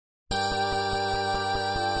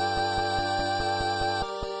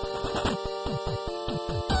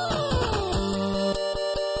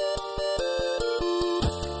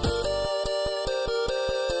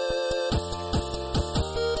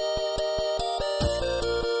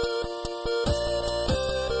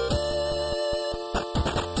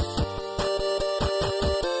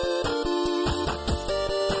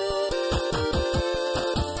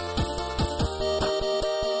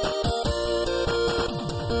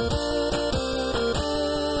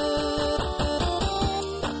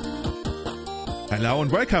Hello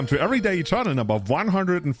and welcome to Everyday Eternal number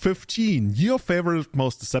 115, your favorite,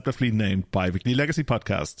 most deceptively named bi-weekly legacy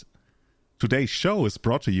podcast. Today's show is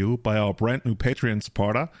brought to you by our brand new Patreon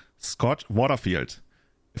supporter, Scott Waterfield.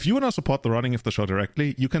 If you want to support the running of the show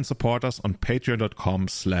directly, you can support us on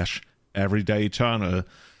patreon.com/everydayeternal.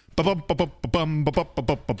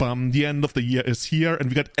 The end of the year is here and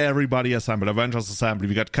we got everybody assembled. Avengers Assembly,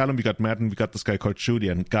 we got Callum, we got Madden, we got this guy called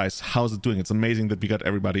Julian. Guys, how's it doing? It's amazing that we got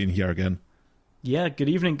everybody in here again. Yeah, good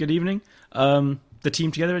evening. The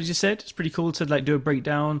team together, as you said, it's pretty cool to do a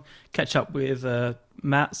breakdown, catch up with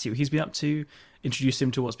Matt, see what he's been up to, introduce him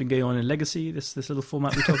to what's been going on in Legacy, this little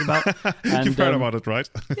format we talk about. And, you've heard about it, right?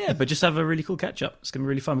 Yeah, but just have a really cool catch up. It's going to be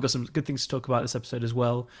really fun. We've got some good things to talk about this episode as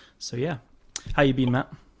well. So yeah, how you been,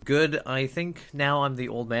 Matt? Good. I think now I'm the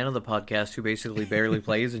old man of the podcast who basically barely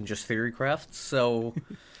plays and just theory crafts. So,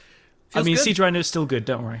 I mean, good. Siege Rhino is still good.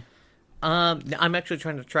 Don't worry. I'm actually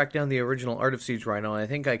trying to track down the original art of Siege Rhino, and I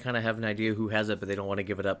think I kind of have an idea who has it, but they don't want to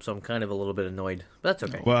give it up, so I'm kind of a little bit annoyed. But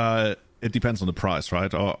that's okay. Well, it depends on the price,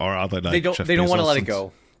 right? Or are they like they don't want to let it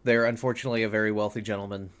go. They're unfortunately a very wealthy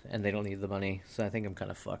gentleman, and they don't need the money, so I think I'm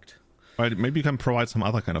kind of fucked. Right? Maybe you can provide some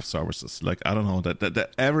other kind of services, like I don't know,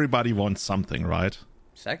 that everybody wants something, right?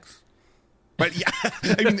 Sex? But yeah,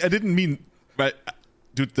 I mean, I didn't mean, but.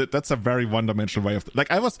 Dude, that's a very one-dimensional way of...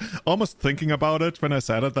 I was almost thinking about it when I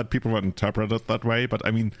said it, that people would interpret it that way, but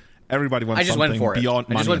I mean, everybody wants something beyond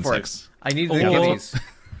money and sex. I need the gimmies.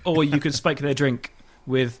 Or you could spike their drink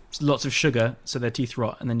with lots of sugar so their teeth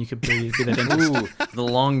rot, and then you could be their dentist. Ooh, the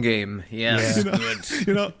long game. Yes, yeah.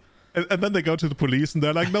 Good. And then they go to the police and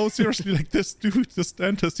they're like, no, seriously, this dude, this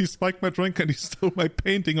dentist, he spiked my drink and he stole my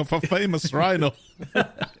painting of a famous rhino.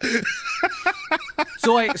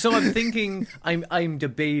 So I'm thinking, I'm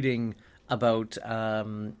debating about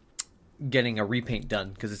getting a repaint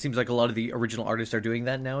done, because it seems like a lot of the original artists are doing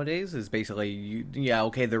that nowadays. Is basically,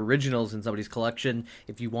 the originals in somebody's collection.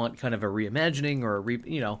 If you want kind of a reimagining or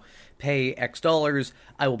pay X dollars,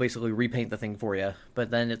 I will basically repaint the thing for you.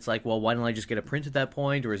 But then it's like, well, why don't I just get a print at that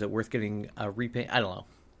point, or is it worth getting a repaint? I don't know.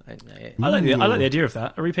 I like the idea of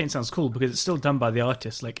that. A repaint sounds cool because it's still done by the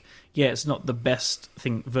artist. Like, yeah, it's not the best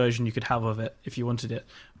version you could have of it if you wanted it,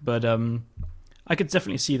 but I could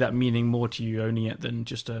definitely see that meaning more to you owning it than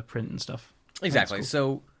just a print and stuff. Exactly. Cool.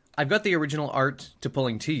 So I've got the original art to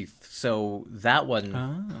Pulling Teeth. So that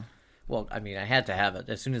one, well, I mean, I had to have it.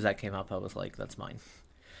 As soon as that came up, I was like, that's mine.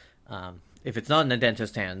 If it's not in the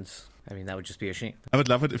dentist's hands, I mean, that would just be a shame. I would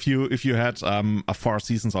love it if you had a 4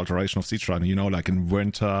 seasons alteration of Siege Rhino, like in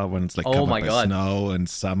winter when it's covered by snow, and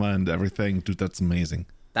summer and everything. Dude, that's amazing.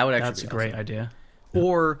 That would actually That's be a great awesome. idea.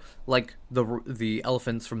 Or like the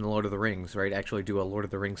elephants from the Lord of the Rings, right? Actually do a Lord of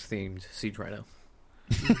the Rings themed Siege Rhino.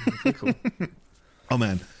 Cool. Oh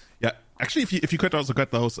man, yeah. Actually, if you could also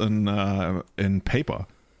get those in paper.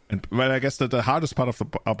 And, well, I guess that the hardest part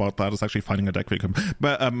about that is actually finding a deck we can.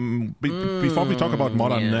 But before we talk about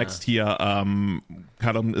Modern next here,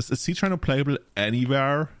 Callum, is Siege Rhino playable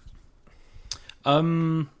anywhere?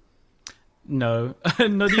 No,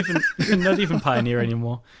 not even Pioneer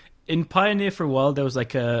anymore. In Pioneer for a while, there was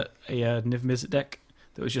like a Niv Mizzet deck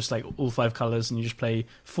that was just like all 5 colors, and you just play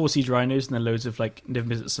 4 Siege Rhinos and then loads of like Niv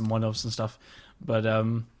Mizzets and one-offs and stuff. But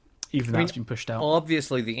that's been pushed out.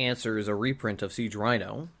 Obviously, the answer is a reprint of Siege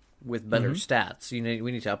Rhino with better stats. We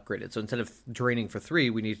need to upgrade it. So instead of draining for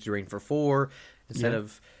 3, we need to drain for 4. Instead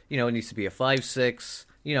of it needs to be a 5/6.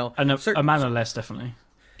 And a mana less, definitely.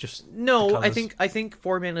 Just no. I think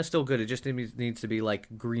 4 mana is still good. It just needs to be like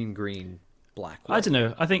green, black. I don't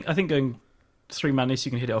know. I think going 3 mana so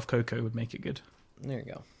you can hit it off Coco would make it good. There you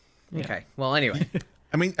go. Yeah. Okay. Well, anyway.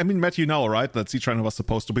 I mean, Matt, right, that Siege Rhino was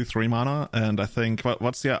supposed to be 3 mana, and I think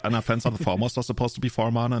what's the Offense of the Foremost was supposed to be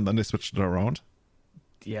 4 mana, and then they switched it around.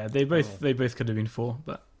 Yeah, they both could have been 4,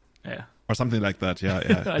 but yeah, or something like that.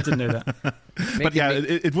 Yeah. I didn't know that. But yeah,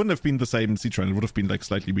 it wouldn't have been the same Siege Rhino. It would have been like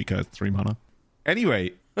slightly weaker at 3 mana.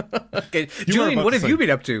 Anyway. Okay, Julian, what have you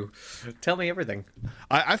been up to? Tell me everything.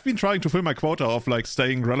 I've been trying to fill my quota of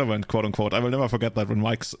staying relevant, quote unquote. I will never forget that when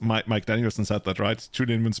Mike Danielson said that, right?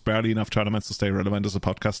 Julian wins barely enough tournaments to stay relevant as a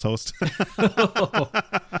podcast host.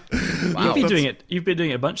 Wow. You've been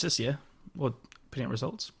doing it a bunch this year. Or putting out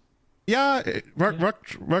results. Yeah, it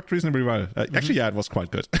worked reasonably well. Actually, yeah, it was quite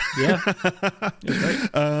good. Yeah, it was great.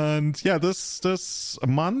 And yeah, this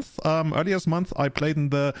month, earlier this month, I played in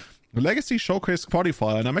the Legacy Showcase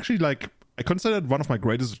Qualifier, and I'm actually I consider it one of my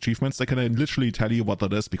greatest achievements. I can literally tell you what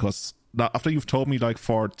that is, because after you've told me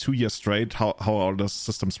for 2 years straight how all the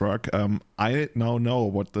systems work, I now know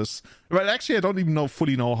what this... Well, actually, I don't even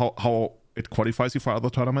fully know how it qualifies you for other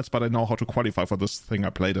tournaments, but I know how to qualify for this thing I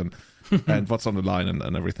played in and what's on the line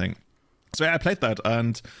and everything. So yeah, I played that,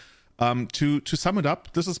 and to sum it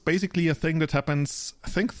up, this is basically a thing that happens, I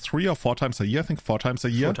think 3 or 4 times a year. I think 4 times a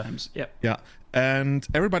year. 4 times, yeah. Yeah. And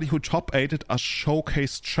everybody who top 8'd a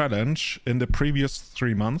showcase challenge in the previous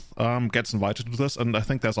 3 months gets invited to this. And I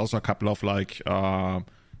think there's also a couple of like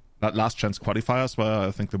last chance qualifiers where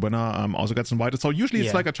I think the winner also gets invited. So usually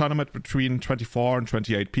it's like a tournament between 24 and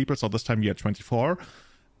 28 people. So this time you had 24.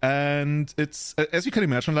 And it's, as you can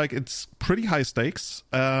imagine, like it's pretty high stakes,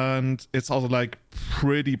 and it's also like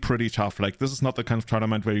pretty tough. Like this is not the kind of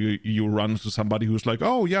tournament where you run to somebody who's like,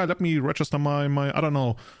 oh yeah, let me register my I don't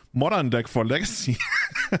know, modern deck for Legacy.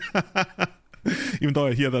 Even though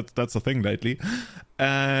I hear that that's a thing lately.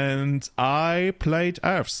 And I played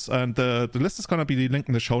elves, and the list is gonna be linked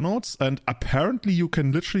in the show notes. And apparently you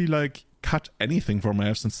can literally like cut anything from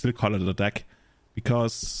elves and still call it a deck.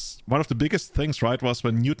 Because one of the biggest things, right, was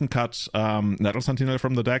when Newton cut Nettle Sentinel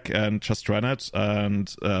from the deck and just ran it,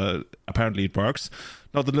 and apparently it works.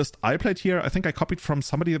 Now, the list I played here, I think I copied from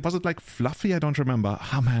somebody. Was it like Fluffy? I don't remember.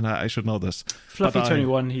 Oh, man, I should know this. Fluffy Tony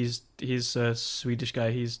won. He's a Swedish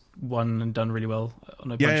guy. He's won and done really well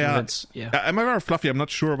on a bunch of events. Yeah, I'm aware of Fluffy. I'm not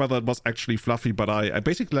sure whether it was actually Fluffy, but I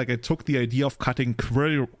basically I took the idea of cutting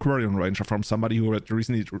Quirion Ranger from somebody who had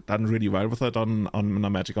recently done really well with it on a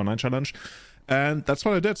Magic Online challenge. And that's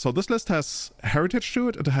what I did. So this list has Heritage to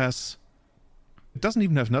it. It doesn't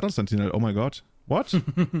even have Nettle Sentinel. Oh my god. What?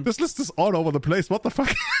 This list is all over the place. What the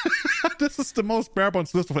fuck? This is the most bare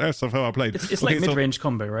bones list of elves I've ever played. It's like mid-range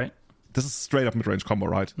combo, right? This is straight up mid-range combo,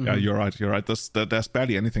 right? Mm-hmm. Yeah, you're right. There's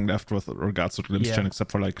barely anything left with regards to Glimpse Gen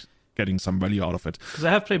except for like getting some value out of it. Because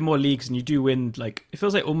I have played more leagues, and you do win, like, it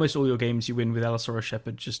feels like almost all your games you win with Allosaurus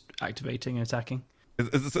Shepherd just activating and attacking.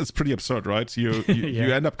 It's pretty absurd, right? You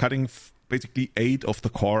end up cutting basically 8 of the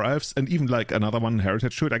core elves, and even like another one,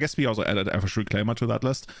 Heritage to it. I guess we also added Elvish Reclaimer to that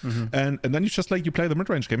list. Mm-hmm. And then you just like you play the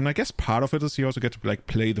mid-range game, and I guess part of it is you also get to like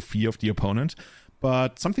play the fear of the opponent.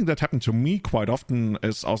 But something that happened to me quite often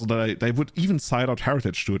is also that they would even side out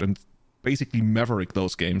Heritage to it and basically maverick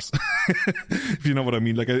those games. If you know what I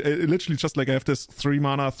mean. Like I literally just like I have this 3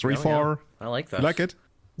 mana 3/4. I like that. You like it?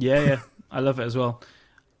 Yeah, I love it as well.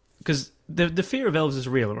 Because the fear of elves is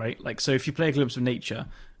real, right? Like, so if you play a Glimpse of Nature,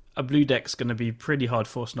 a blue deck's going to be pretty hard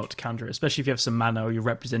forced not to counter it, especially if you have some mana or you're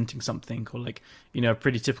representing something, or like, you know, a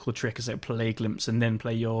pretty typical trick is like play Glimpse and then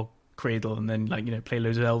play your Cradle and then like, you know, play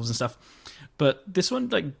loads of elves and stuff. But this one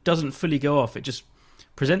like doesn't fully go off. It just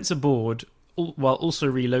presents a board while also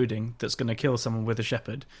reloading that's going to kill someone with a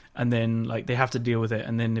Shepherd, and then like they have to deal with it,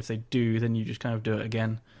 and then if they do, then you just kind of do it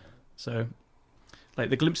again. So like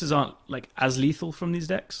the Glimpses aren't like as lethal from these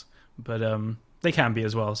decks, but they can be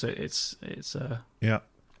as well. So it's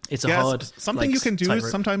hard something like, you can do is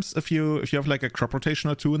sometimes if you have like a crop rotation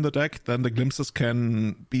or 2 in the deck, then the Glimpses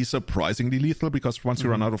can be surprisingly lethal, because once you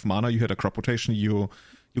run out of mana, you hit a crop rotation, you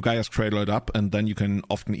guys cradle it up, and then you can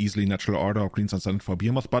often easily natural order or Green Sun send it for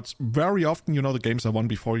Behemoth. But very often, you know, the games are won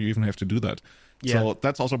before you even have to do that. Yeah. So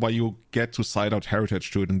that's also why you get to side out Heritage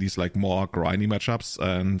to it in these like more grindy matchups.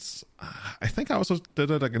 And I think I also did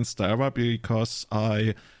it against Delva because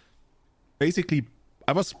I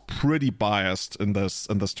was pretty biased in this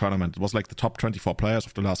tournament. It was like the top 24 players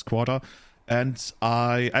of the last quarter, and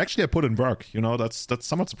I put in work. You know, that's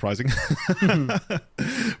somewhat surprising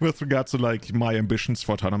with regards to like my ambitions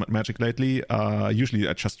for tournament Magic lately. Usually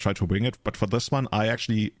I just try to wing it, but for this one I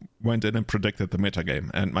actually went in and predicted the metagame,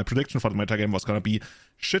 and my prediction for the metagame was gonna be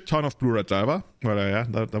shit ton of blue red Delver. Well, yeah,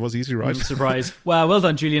 that was easy, right? Surprise! Wow, well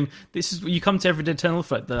done, Julian. This is you come to Everyday Eternal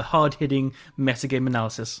for the hard hitting metagame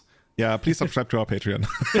analysis. Yeah, please subscribe to our Patreon.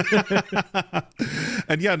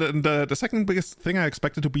 And yeah, the second biggest thing I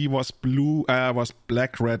expected to be was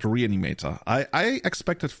black-red Reanimator. I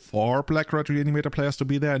expected 4 black-red Reanimator players to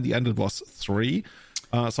be there. In the end, it was 3.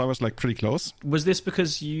 So I was like pretty close. Was this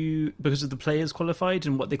because of the players qualified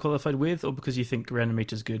and what they qualified with, or because you think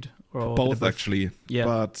Reanimator's good? Or both, actually. Yeah.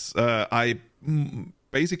 But I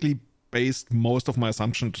basically based most of my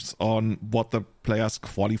assumptions on what the players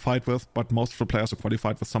qualified with, but most of the players who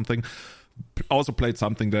qualified with something also played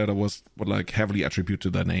something that would like heavily attribute to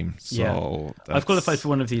their name. So I've qualified for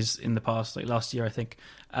one of these in the past, like last year I think,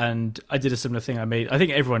 and I did a similar thing. I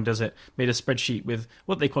think everyone does it, made a spreadsheet with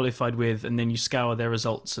what they qualified with, and then you scour their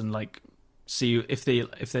results and like see if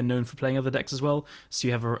they're known for playing other decks as well, so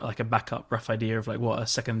you have a backup rough idea of like what a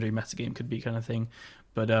secondary metagame could be, kind of thing.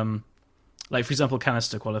 But like, for example,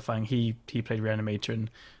 Canister qualifying, he played Reanimator,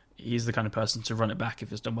 and he's the kind of person to run it back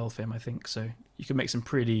if it's done well for him, I think. So you can make some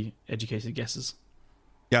pretty educated guesses.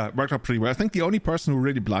 Yeah, it worked out pretty well. I think the only person who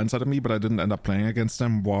really blindsided me, but I didn't end up playing against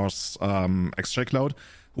them, was XJ Cloud,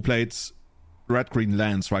 who played red-green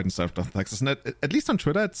lands right instead of Death and Taxes. And at least on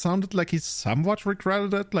Twitter, it sounded like he somewhat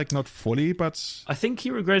regretted it, like not fully, but... I think he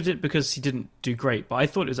regretted it because he didn't do great, but I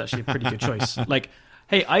thought it was actually a pretty good choice. Like,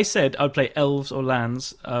 hey, I said I'd play elves or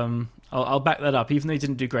lands. I'll back that up, even though he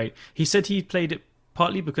didn't do great. He said he played it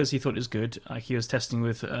partly because he thought it was good. He was testing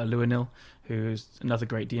with Luanil, who's another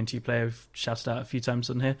great D&T player I've shouted out a few times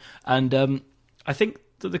on here. And I think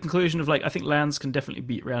that the conclusion of, like, I think lands can definitely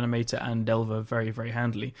beat Reanimator and Delver very, very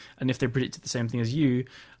handily. And if they predicted the same thing as you,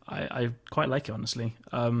 I quite like it, honestly.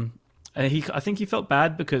 And I think he felt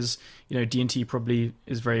bad because, you know, D&T probably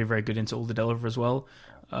is very, very good into all the Delver as well.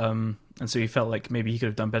 And so he felt like maybe he could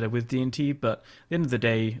have done better with D&T. But at the end of the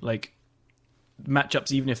day, like,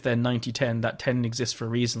 matchups, even if they're 90-10, that 10 exists for a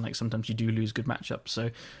reason. Like, sometimes you do lose good matchups.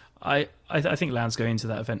 So I think lands going into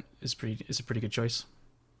that event is a pretty good choice.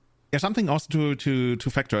 Yeah, something also to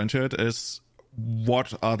factor into it is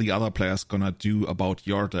what are the other players gonna do about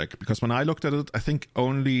your deck? Because when I looked at it, I think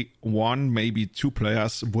only one, maybe two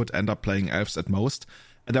players would end up playing elves at most.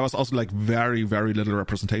 And there was also like very, very little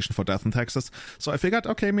representation for Death and Taxes. So I figured,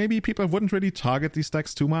 okay, maybe people wouldn't really target these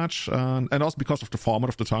decks too much. And also because of the format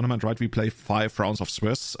of the tournament, right? We play 5 rounds of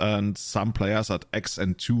Swiss, and some players at X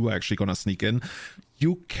and 2 are actually gonna sneak in.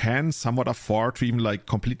 You can somewhat afford to even like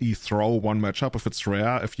completely throw one matchup if it's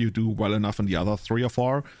rare, if you do well enough in the other 3 or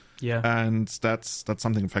 4. Yeah. And that's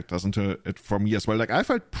something that factors into it for me as well. Like, I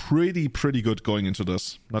felt pretty good going into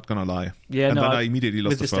this, not gonna lie. Yeah, and then I immediately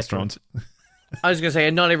lost the first round. I was going to say,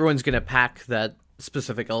 and not everyone's going to pack that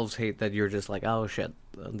specific elves hate that you're just like, oh shit,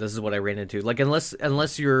 this is what I ran into. Like, unless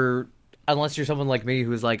you're someone like me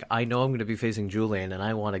who's like, I know I'm going to be facing Julian and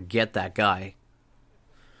I want to get that guy.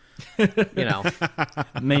 You know,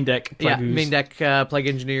 main deck, Plague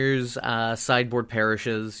Engineers, sideboard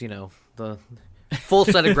parishes. You know, the full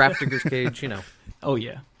set of Grafdigger's Cage. You know. Oh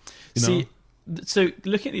yeah. See, so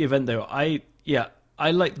looking at the event though, I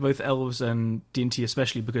liked both elves and D&T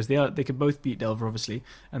especially because they can both beat Delver obviously,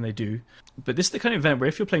 and they do. But this is the kind of event where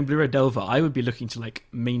if you're playing Blue Red Delver, I would be looking to like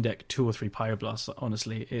main deck 2 or 3 Pyroblasts.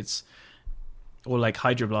 Honestly, or like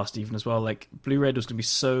Hydroblast even as well. Like, Blue Red was going to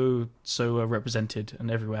be so represented and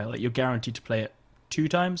everywhere. Like, you're guaranteed to play it 2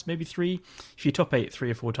 times, maybe 3. If you top 8 3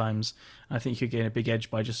 or 4 times, I think you gain a big edge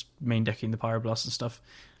by just main decking the Pyroblast and stuff.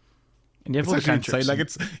 And you have all the cantrips. Like,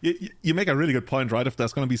 you make a really good point, right? If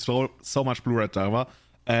there's going to be so much Blue Red Delver,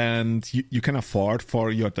 and you can afford for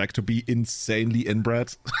your deck to be insanely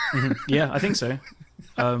inbred. Mm-hmm. Yeah, I think so.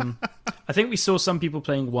 I think we saw some people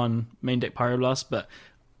playing 1 main deck Pyroblast, but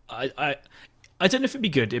I don't know if it'd be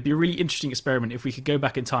good. It'd be a really interesting experiment if we could go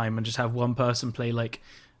back in time and just have one person play like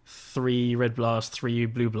 3 Red Blast, 3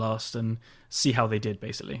 Blue Blast, and see how they did,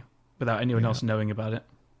 basically, without anyone else knowing about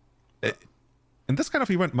it. And this kind of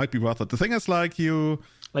event might be worth it. The thing is, like, you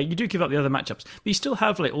do give up the other matchups, but you still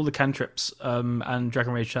have like all the cantrips and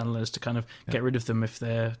Dragon Rage Channelers to kind of get rid of them if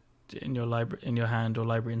they're in your library, in your hand or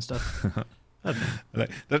library and stuff.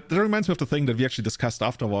 That reminds me of the thing that we actually discussed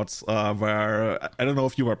afterwards, where I don't know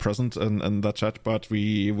if you were present in that chat, but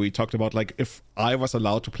we talked about, like, if I was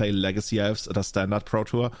allowed to play Legacy Elves at a standard Pro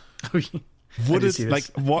Tour, would it, like,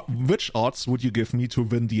 which odds would you give me to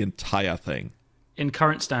win the entire thing in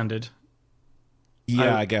current standard?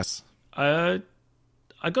 Yeah, I guess I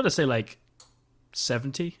gotta say like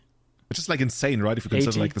 70, which is like insane, right? If you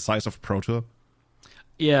consider 80. Like the size of Pro Tour.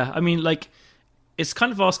 Yeah, I mean, like, it's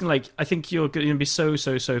kind of asking, like, I think you're going to be so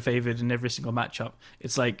favored in every single matchup.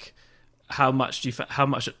 It's like, how much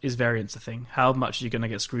is variance a thing? How much are you going to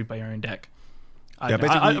get screwed by your own deck?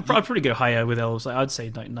 I'd probably go higher with elves. I'd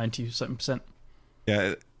say like 90-something%.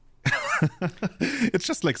 Yeah, it's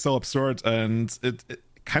just like so absurd, and it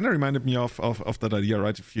kind of reminded me of that idea,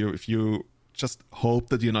 right? If you just hope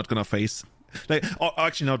that you're not going to face, like, or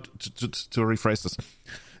actually, no, to rephrase this.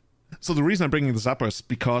 So the reason I'm bringing this up is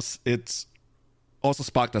because it also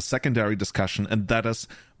sparked a secondary discussion, and that is,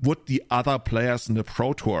 would the other players in the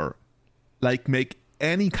Pro Tour like make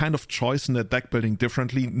any kind of choice in their deck building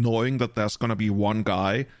differently, knowing that there's going to be one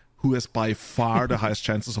guy who has by far the highest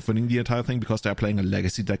chances of winning the entire thing because they're playing a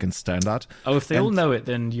legacy deck in standard? Oh, if they all know it,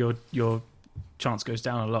 then your chance goes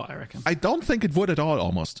down a lot, I reckon. I don't think it would at all,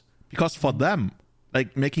 almost, because for them,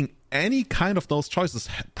 like, making any kind of those choices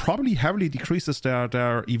probably heavily decreases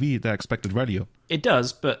their EV, their expected value. It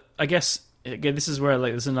does, but I guess, again, this is where,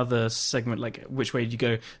 like, there's another segment, like, which way do you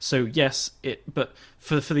go? So yes, but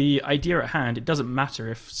for the idea at hand, it doesn't matter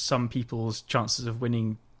if some people's chances of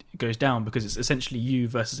winning goes down, because it's essentially you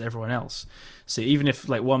versus everyone else. So even if,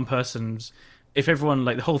 like, if everyone,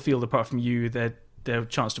 like, the whole field apart from you, their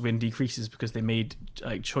chance to win decreases because they made,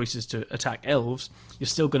 like, choices to attack elves, you're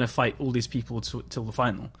still going to fight all these people till the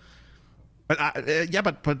final.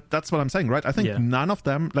 But but that's what I'm saying, right? I think none of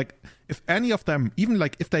them, like, if any of them, even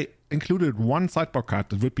like if they included one sideboard card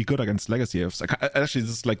that would be good against Legacy Elves. Actually,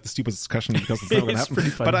 this is like the stupid discussion because it's not going to happen. Pretty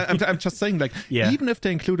funny. But I'm just saying, like, even if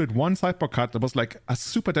they included one sideboard card that was like a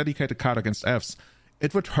super dedicated card against Elves,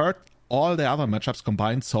 it would hurt all the other matchups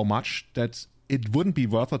combined so much that it wouldn't be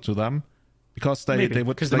worth it to them. Because they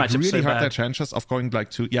would like really hurt their chances of going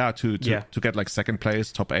like to get like second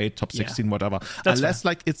place, top 8, top 16, whatever. That's Unless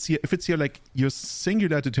like if it's your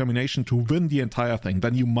singular determination to win the entire thing,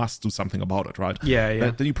 then you must do something about it, right?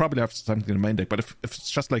 Then you probably have something in the main deck. But if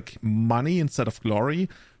it's just like money instead of glory,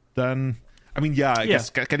 then I mean, I guess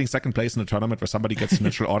getting second place in a tournament where somebody gets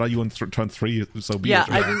initial order you on turn 3, so be it.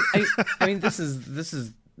 I mean, this is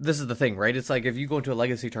the thing, right? It's like if you go into a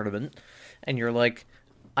Legacy tournament and you're like,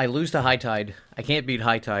 I lose to High Tide. I can't beat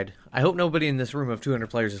High Tide. I hope nobody in this room of 200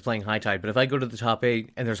 players is playing High Tide, but if I go to the top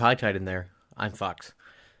 8 and there's High Tide in there, I'm fucked.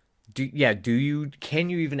 Can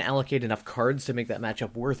you even allocate enough cards to make that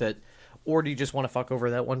matchup worth it? Or do you just want to fuck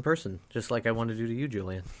over that one person? Just like I want to do to you,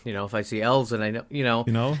 Julian. If I see elves and I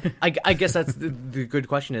know, I guess that's the good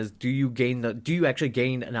question is, do you actually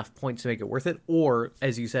gain enough points to make it worth it? Or,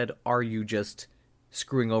 as you said, are you just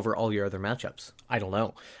screwing over all your other matchups? I don't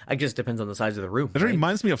know. I guess it depends on the size of the room. It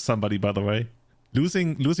reminds me of somebody, by the way.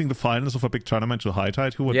 Losing the finals of a big tournament to High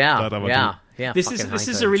Tide. Who would that ever do? Yeah. This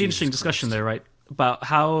is a really interesting discussion, though, right? About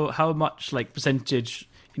how much like percentage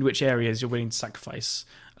in which areas you're willing to sacrifice.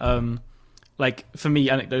 Like for me,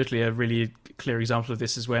 anecdotally, a really clear example of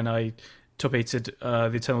this is when I top 8'd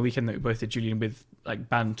the Eternal Weekend that we both did, Julian, with like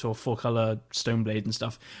Bant or 4-color Stoneblade and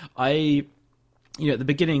stuff. At the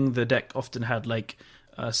beginning, the deck often had like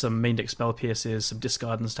some main deck spell pierces, some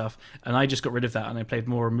discard and stuff, and I just got rid of that and I played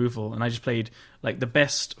more removal, and I just played like the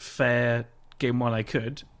best fair game 1 I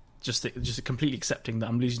could, just completely accepting that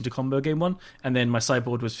I'm losing to combo game 1, and then my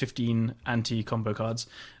sideboard was 15 anti-combo cards.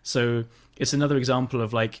 So it's another example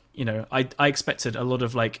of like, I expected a lot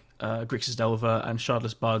of like Grixis Delver and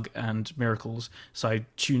Shardless Bug and Miracles, so I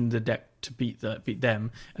tuned the deck to beat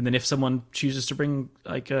them, and then if someone chooses to bring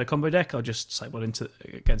like a combo deck, I'll just sideboard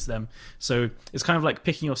against them. So it's kind of like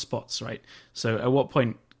picking your spots, right? So at what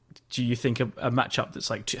point do you think a matchup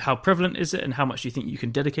that's like, how prevalent is it, and how much do you think you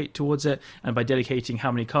can dedicate towards it? And by dedicating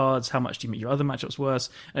how many cards, how much do you make your other matchups worse?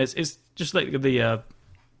 And it's just like the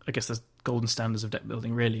I guess the golden standards of deck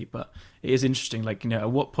building, really. But it is interesting, like,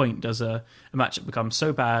 at what point does a matchup become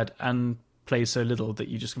so bad and plays so little that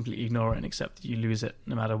you just completely ignore it and accept that you lose it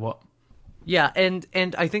no matter what? Yeah, and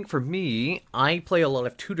I think for me, I play a lot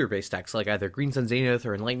of tutor-based decks, like either Green Sun Zenith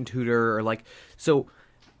or Enlightened Tutor, or like, so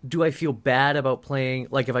do I feel bad about playing,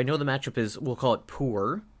 like if I know the matchup is, we'll call it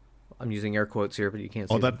poor, I'm using air quotes here, but you can't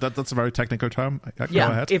see that's a very technical term. Go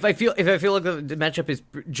ahead. If I feel like the matchup is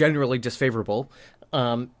generally disfavorable,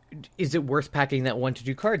 is it worth packing that 1 to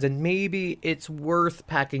 2 cards? And maybe it's worth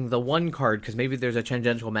packing the 1 card because maybe there's a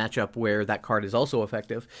tangential matchup where that card is also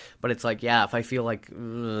effective. But it's like, if I feel like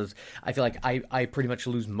I pretty much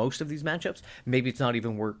lose most of these matchups, maybe it's not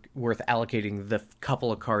even worth allocating the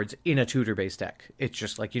couple of cards in a tutor-based deck. It's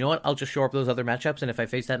just like, you know what? I'll just shore up those other matchups, and if I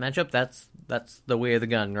face that matchup, that's the way of the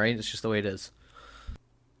gun, right? It's just the way it is.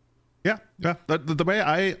 Yeah. The way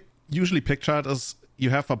I usually picture it is, you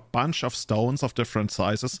have a bunch of stones of different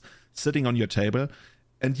sizes sitting on your table,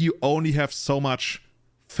 and you only have so much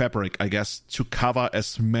fabric, I guess, to cover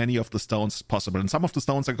as many of the stones as possible. And some of the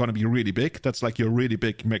stones are going to be really big. That's like your really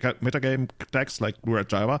big metagame decks, like Red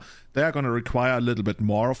Driver. They are going to require a little bit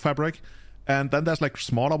more of fabric. And then there's like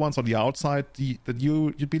smaller ones on the outside that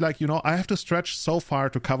you'd be like, I have to stretch so far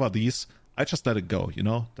to cover these. I just let it go,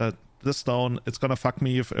 that this stone, it's gonna fuck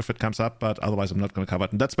me if it comes up, but otherwise I'm not gonna cover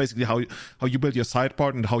it. And that's basically how you build your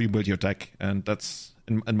sideboard and how you build your deck. And that's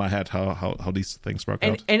in my head how these things work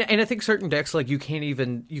out. And I think certain decks, like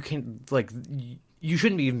you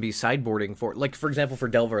shouldn't even be sideboarding for, like, for example, for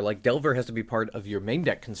Delver. Like, Delver has to be part of your main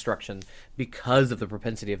deck construction because of the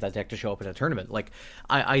propensity of that deck to show up in a tournament. Like,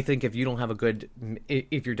 I think if you don't have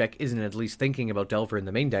if your deck isn't at least thinking about Delver in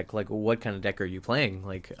the main deck, like, what kind of deck are you playing?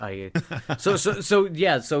 Like, so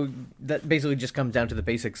that basically just comes down to the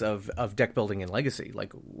basics of deck building and Legacy.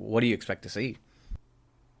 Like, what do you expect to see?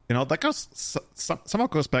 That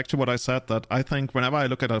somewhat goes back to what I said, that I think whenever I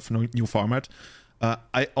look at a new format,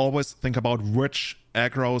 I always think about which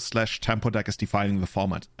aggro/tempo deck is defining the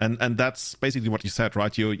format. And that's basically what you said,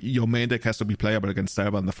 right? Your main deck has to be playable against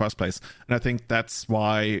Delver in the first place. And I think that's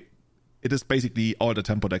why it is basically all the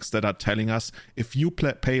tempo decks that are telling us, if you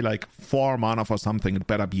pay like 4 mana for something, it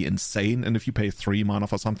better be insane. And if you pay 3 mana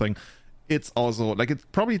for something, it's also like,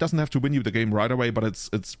 it probably doesn't have to win you the game right away, but it's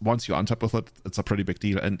once you untap with it, it's a pretty big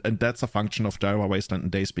deal, and that's a function of Delver, Wasteland,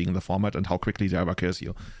 and Daze being the format and how quickly Delver kills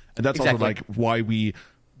you, and that's also like why we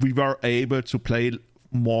were able to play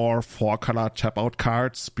more 4-color tap out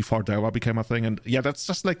cards before Delver became a thing, and yeah, that's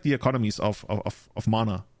just like the economies of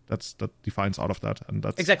mana. That defines all of that, and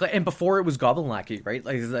that's exactly. And before it was Goblin Lackey, right?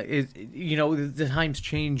 Like, the times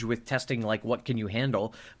change with testing, like what can you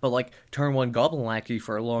handle. But like turn 1 Goblin Lackey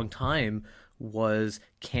for a long time was,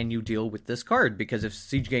 can you deal with this card? Because if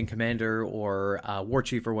Siege Gang Commander or War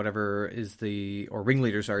Chief or whatever or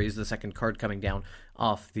Ringleader, is the second card coming down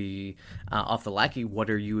off the Lackey, what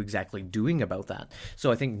are you exactly doing about that?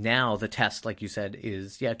 So I think now the test, like you said,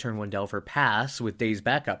 is turn 1 Delver, pass with Daze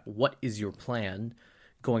backup. What is your plan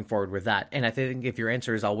going forward with that? And I think if your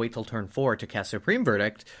answer is I'll wait till turn 4 to cast Supreme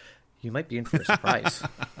Verdict, you might be in for a surprise.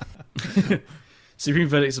 Supreme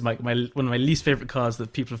Verdict is one of my least favorite cards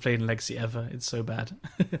that people have played in Legacy ever. It's so bad.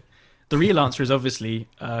 The real answer is obviously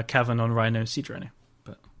Cavern on Rhino, Siege Rhino.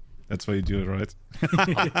 But that's why you do it, right?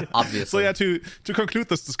 Obviously. So yeah, to conclude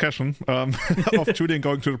this discussion of Julian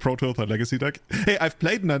going to the Pro Tour with a Legacy deck. Hey, I've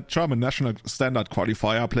played in a German national standard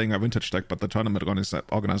qualifier playing a vintage deck, but the tournament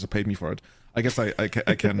organizer paid me for it. I guess I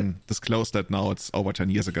can disclose that now. It's over 10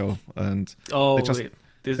 years ago, and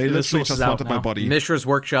they literally just wanted my body. Mishra's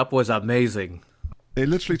Workshop was amazing. They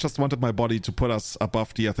literally just wanted my body to put us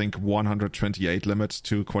above the, I think, 128 limit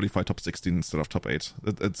to qualify top 16 instead of top 8.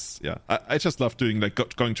 I just love doing, like,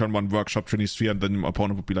 going turn 1 workshop, Trinity Sphere, and then my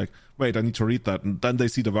opponent would be like, wait, I need to read that. And then they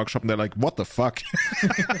see the workshop and they're like, what the fuck?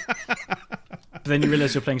 But then you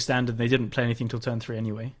realize you're playing standard and they didn't play anything till turn 3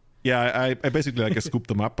 anyway. Yeah, I basically like scooped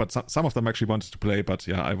them up, but some of them actually wanted to play, but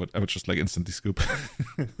yeah, I would just like instantly scoop.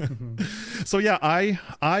 So yeah,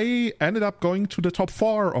 I ended up going to the top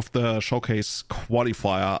 4 of the showcase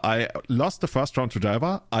qualifier. I lost the first round to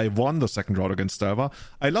Delver. I won the second round against Delver.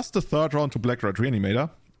 I lost the third round to Black Red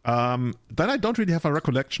Reanimator. Then I don't really have a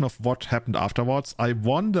recollection of what happened afterwards. I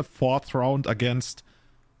won the 4th round against,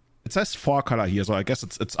 it says 4-color here, so I guess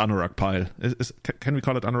it's Anorak Pile. Can we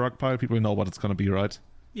call it Anorak Pile? People know what it's going to be, right?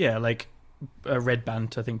 Yeah, like a red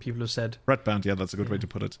band, I think people have said. Red band, yeah, that's a good way to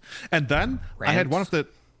put it. And then I had one of the...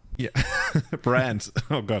 Yeah, brands.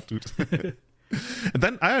 Oh, God, dude. And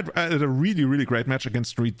then I had a really, really great match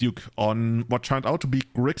against Reed Duke on what turned out to be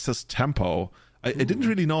Grixis Tempo. I didn't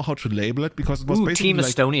really know how to label it because it was basically Team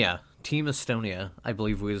Estonia. Team Estonia, I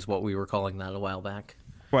believe, was what we were calling that a while back.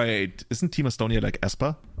 Wait, isn't Team Estonia like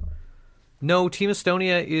Esper? No, Team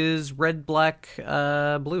Estonia is red, black,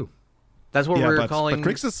 blue. That's what we're calling.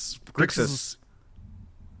 But Grixis.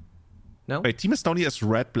 No? Wait, Team Estonia is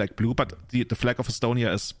red, black, blue, but the flag of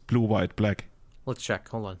Estonia is blue, white, black. Let's check.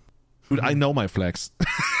 Hold on. Dude, I know my flags.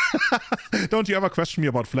 Don't you ever question me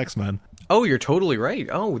about flags, man? Oh, you're totally right.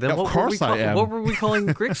 Oh, then of course I am. What were we calling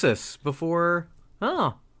Grixis before?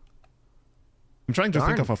 Oh. I'm trying to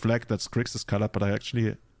think of a flag that's Grixis colored, but I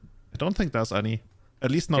don't think there's any. At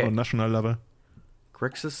least not on national level.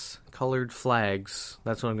 Grixis colored flags.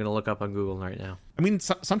 That's what I'm going to look up on Google right now. I mean,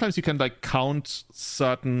 sometimes you can like count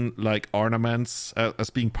certain like ornaments as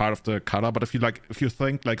being part of the color, but if you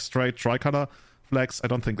think like straight tricolor flags, I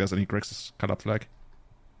don't think there's any Grixis colored flag.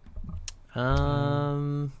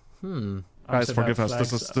 Guys, forgive us.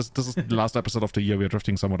 This is the last episode of the year. We are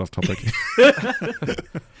drifting somewhat off topic.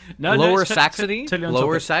 Lower Saxony.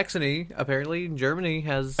 Lower Saxony. Apparently, Germany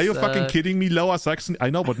has. Are you fucking kidding me? Lower Saxony. I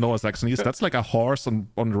know what Lower Saxony is. That's like a horse on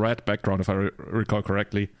red background, if I recall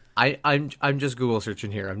correctly. I'm just Google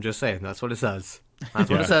searching here. I'm just saying that's what it says. That's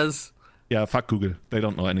what it says. Yeah, fuck Google. They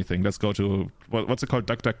don't know anything. Let's go to what's it called?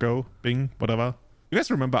 DuckDuckGo, Bing, whatever. You guys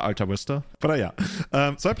remember Alta Vista? But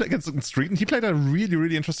so I played against Street, and he played a really,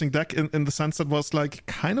 really interesting deck in the sense that was like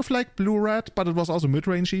kind of like blue-red, but it was also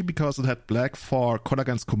mid-rangey because it had black for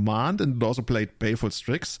Kodagan's Command, and it also played Baleful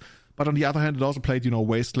Strix. But on the other hand, it also played,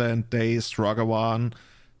 Wasteland, Daze, Ragavan.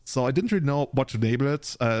 So I didn't really know what to label it.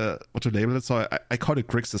 So I called it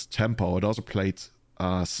Grixis Tempo. It also played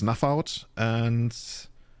Snuff Out, and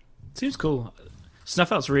seems cool.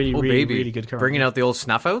 Snuff Out's really good currently. Bringing out the old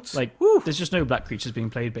Snuff Outs? Like, there's just no black creatures being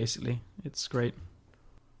played, basically. It's great.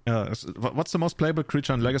 What's the most playable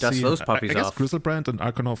creature in Legacy? Dust those puppies I guess off. Grizzlebrand and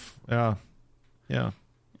Arkanov. Yeah.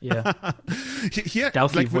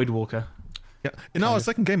 Dalfi Voidwalker. Yeah. In our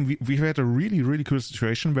second game, we had a really, really cool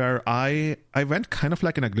situation where I went kind of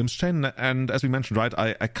like in a glimpse chain, and as we mentioned, right,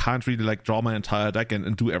 I can't really like draw my entire deck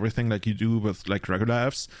and do everything like you do with like regular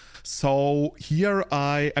elves. So here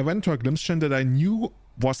I went to a glimpse chain that I knew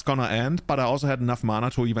was gonna end, but I also had enough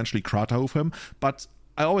mana to eventually Krater with him. But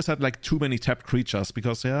I always had like too many tapped creatures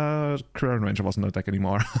because Current Ranger wasn't a deck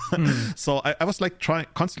anymore. So I was like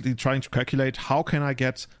constantly trying to calculate how can I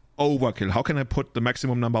get overkill? How can I put the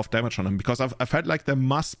maximum number of damage on him? Because I felt like there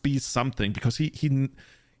must be something because he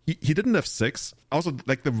didn't have 6. Also,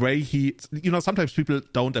 like the way sometimes people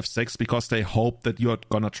don't have 6 because they hope that you're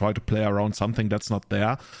gonna try to play around something that's not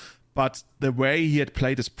there. But the way he had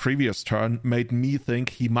played his previous turn made me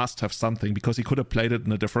think he must have something because he could have played it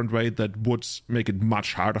in a different way that would make it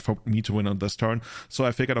much harder for me to win on this turn. So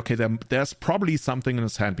I figured, okay, there's probably something in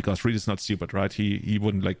his hand because Reed is not stupid, right? He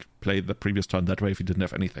wouldn't like play the previous turn that way if he didn't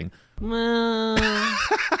have anything.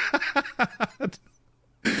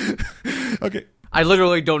 Okay. I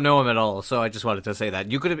literally don't know him at all, so I just wanted to say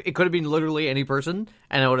that. It could have been literally any person,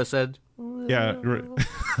 and I would have said... Yeah.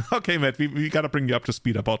 Okay, Matt, we gotta bring you up to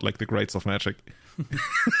speed about like the greats of Magic.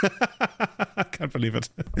 I can't believe it.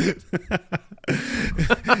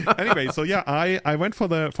 Anyway, so yeah, I went for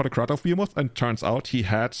the Kratos Behemoth, and turns out he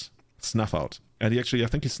had Snuff Out. And I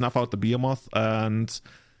think he snuff out the Behemoth, and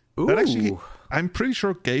that actually, I'm pretty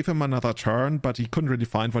sure gave him another turn, but he couldn't really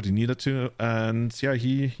find what he needed to, and yeah,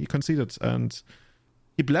 he conceded, and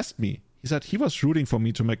he blessed me. He said he was rooting for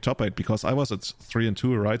me to make top 8 because I was at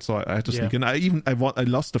 3-2, right? So I had to sneak in. I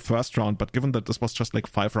lost the first round, but given that this was just like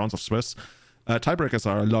 5 rounds of Swiss, tiebreakers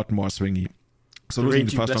are a lot more swingy. So losing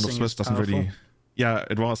the first round of Swiss doesn't really... Yeah,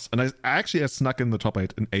 it was. And I snuck in the top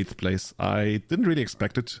 8 in 8th place. I didn't really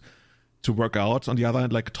expect it to work out. On the other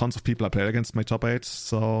hand, like tons of people I played against my top 8,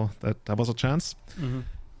 so that was a chance. Mm-hmm.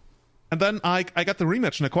 And then I got the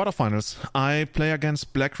rematch in the quarterfinals. I play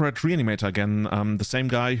against Black Red Reanimator again, the same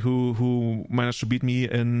guy who managed to beat me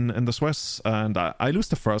in the Swiss. And I lose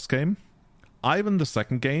the first game. I win the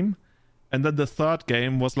second game. And then the third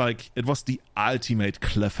game was like, it was the ultimate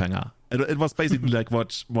cliffhanger. It was basically like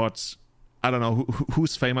what I don't know,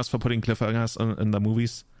 who's famous for putting cliffhangers in the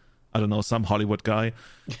movies? I don't know, some Hollywood guy.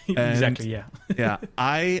 Exactly, yeah. Yeah,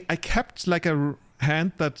 I kept like a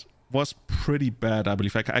hand that was pretty bad, I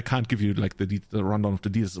believe. I can't give you like the rundown of the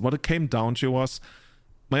details. What it came down to was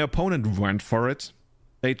my opponent went for it.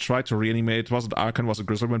 They tried to reanimate. Was it Archon? Was it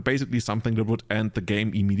Grizzlewind? Basically something that would end the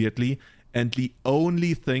game immediately. And the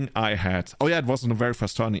only thing I had... Oh yeah, it was in the very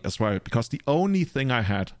first turn as well. Because the only thing I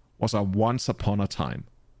had was a Once Upon a Time.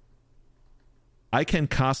 I can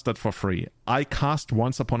cast that for free. I cast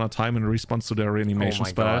Once Upon a Time in response to their reanimation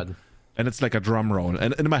spell. God. And it's like a drum roll.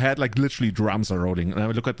 And in my head, like literally drums are rolling. And I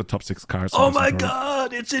look at the top 6 cards. Oh my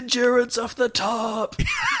god, it's Endurance off the Top.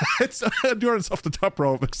 It's Endurance off the Top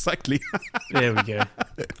row, exactly. There we go.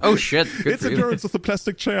 Oh shit. It's Endurance of the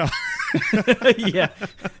plastic chair. Yeah.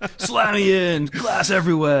 Slammy in, glass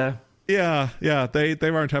everywhere. Yeah, they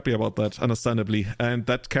weren't happy about that, understandably. And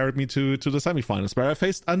that carried me to the semifinals, where I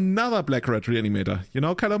faced another Black Red Reanimator. You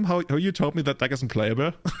know, Callum, how you told me that deck isn't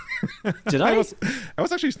playable? Did I? I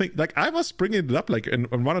was actually thinking, like, I was bringing it up, like, in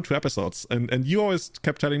 1 or 2 episodes, and you always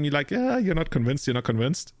kept telling me, like, yeah, you're not convinced.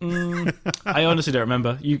 I honestly don't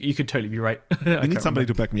remember. You could totally be right. I need somebody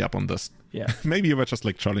to back me up on this. Yeah. Maybe you were just,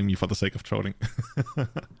 like, trolling me for the sake of trolling.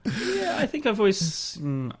 Yeah, I think I've always...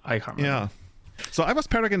 I can't remember. Yeah. So I was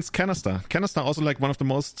paired against Canister. Canister also like one of the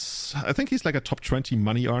most... I think he's like a top 20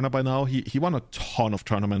 money earner by now. He won a ton of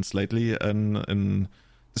tournaments lately in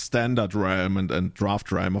the standard realm and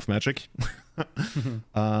draft realm of Magic.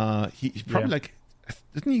 He probably like...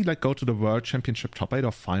 Didn't he like go to the World Championship top 8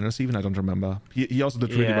 or finals even? I don't remember. He also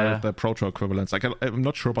did really well at the Pro Tour equivalents. Like I'm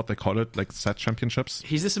not sure what they call it, like set championships.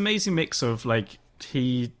 He's this amazing mix of like...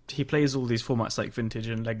 He plays all these formats like Vintage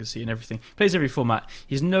and Legacy and everything. Plays every format.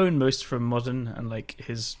 He's known most from Modern and like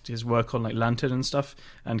his work on like Lantern and stuff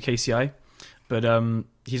and KCI. But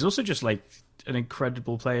he's also just like an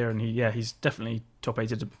incredible player, and he's definitely top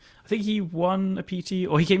 8. I think he won a PT,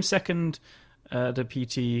 or he came second at the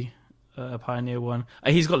PT Pioneer one.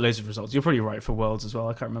 He's got loads of results. You're probably right for Worlds as well.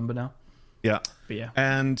 I can't remember now. Yeah. But yeah.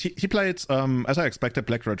 And he played, as I expected,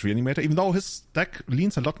 Black Red Reanimator, even though his deck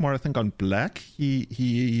leans a lot more, I think, on black.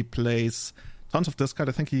 He plays tons of this card.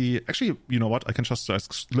 I think he... Actually, you know what? I can just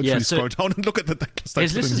literally scroll down and look at the deck list.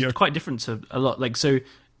 His list is quite different to a lot. Like, so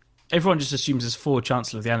everyone just assumes there's 4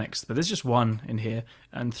 Chancellor of the Annex, but there's just 1 in here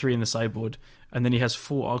and 3 in the sideboard. And then he has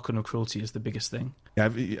 4 Archon of Cruelty is the biggest thing. Yeah.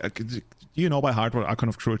 Do you know by heart what Archon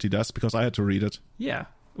of Cruelty does? Because I had to read it. Yeah.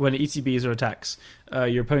 When ETBs or attacks,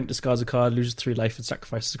 your opponent discards a card, loses 3 life, and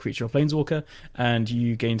sacrifices a creature or planeswalker, and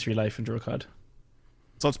you gain 3 life and draw a card.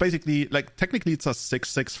 So it's basically, like, technically it's a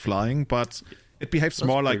 6/6 flying, but it behaves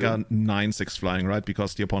more like a 9/6 flying, right?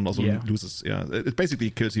 Because the opponent also loses. Yeah, it basically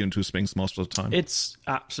kills you in 2 swings most of the time. It's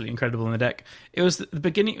absolutely incredible in the deck. It was the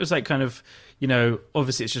beginning. It was like kind of,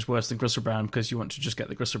 obviously it's just worse than Griselbrand because you want to just get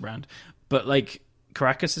the Griselbrand, but like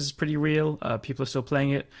Caracas is pretty real. People are still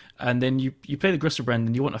playing it. And then you play the Griselbrand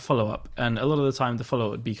and you want a follow-up. And a lot of the time the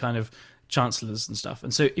follow-up would be kind of Chancellors and stuff.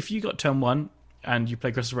 And so if you got turn 1 and you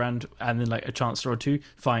play Griselbrand and then like a Chancellor or 2,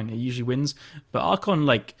 fine, it usually wins. But Archon,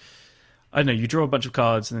 like, I don't know, you draw a bunch of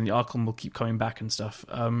cards and then the Archon will keep coming back and stuff.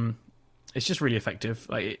 It's just really effective.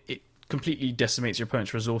 Like it completely decimates your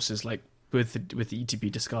opponent's resources, like with the ETB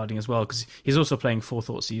discarding as well, because he's also playing 4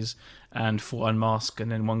 Thoughtseize and 4 Unmask and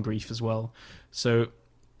then 1 Grief as well. So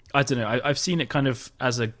I don't know. I've seen it kind of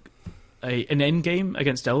as an end game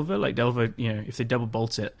against Delver. Like Delver, if they double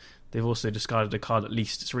bolt it, they've also discarded a card at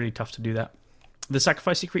least. It's really tough to do that. The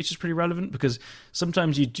sacrificing creature is pretty relevant because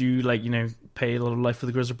sometimes you do pay a lot of life for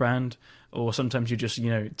the Griselbrand, or sometimes you're just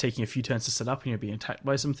taking a few turns to set up and you're being attacked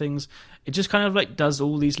by some things. It just kind of like does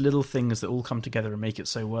all these little things that all come together and make it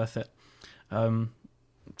so worth it.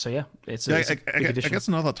 So yeah, it's a big addition. I guess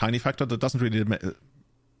another tiny factor that doesn't really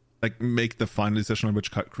make the final decision on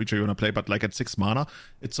which creature you want to play, but like at 6 mana,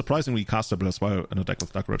 it's surprisingly castable as well in a deck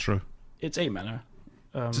with Dark Ritual. It's 8 mana.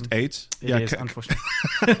 Is it 8? It is, unfortunately.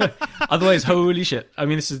 Otherwise, holy shit. I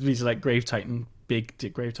mean, these are like Grave Titan, big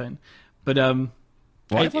dick Grave Titan. But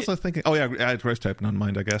why was I thinking? Oh yeah, I had Grave Titan on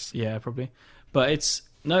mind, I guess. Yeah, probably. But it's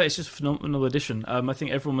just a phenomenal addition. I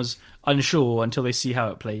think everyone was unsure until they see how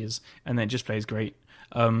it plays, and then it just plays great.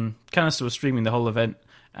 Canister was streaming the whole event,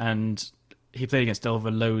 and he played against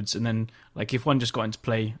Delver loads, and then like if one just got into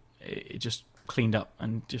play, it just cleaned up,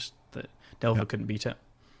 and just the Delver couldn't beat it.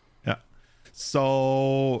 Yeah.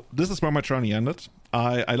 So this is where my journey ended.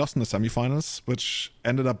 I lost in the semifinals, which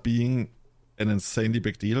ended up being an insanely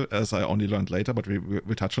big deal, as I only learned later, but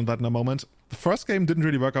we'll touch on that in a moment. The first game didn't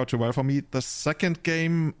really work out too well for me. The second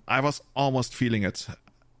game, I was almost feeling it.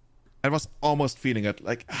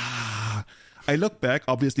 Like, I look back,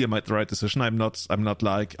 obviously I made the right decision. I'm not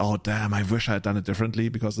like, oh damn, I wish I had done it differently,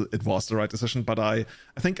 because it was the right decision. But I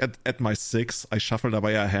think at my 6, I shuffled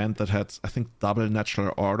away a hand that had, I think, double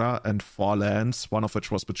Natural Order and 4 lands, one of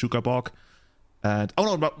which was Pachuca Bog. And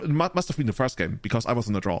it must have been the first game, because I was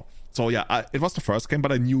in the draw. So yeah, it was the first game,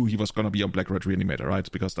 but I knew he was going to be on Black Red Reanimator, right?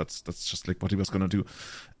 Because that's just like what he was going to do.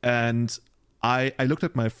 And I looked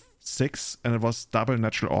at my 6, and it was double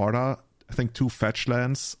Natural Order, I think 2 fetch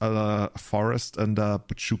lands, a forest, and a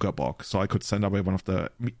Pachuca Bog. So I could send away one of the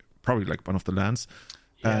lands.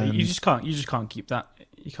 Yeah, you just can't keep that.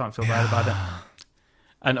 You can't feel bad about it.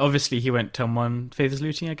 And obviously he went turn 1 Faithless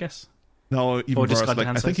Looting, I guess. No, even worse.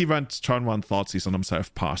 I think he went turn 1 Thoughtseize on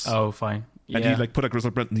himself, pass. Oh, fine. Yeah. And he put a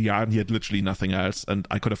Griselbrand in the yard, and he had literally nothing else. And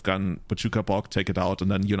I could have gone Pachuca Bog, take it out, and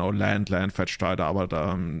then land, fetch, try to about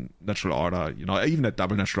Natural Order. Even a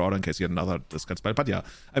double Natural Order in case he had another discard spell. But yeah,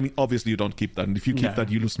 I mean, obviously you don't keep that. And if you keep that,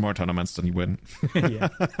 you lose more tournaments than you win. Yeah,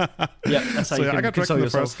 that's how I got dragged in the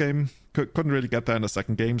first game. Couldn't really get there in the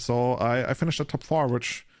second game, so I finished at top 4,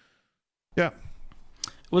 which, yeah,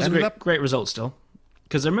 it was a great result still.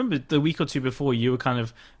 Because I remember the week or two before, you were kind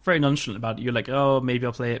of very nonchalant about it. You're like, oh, maybe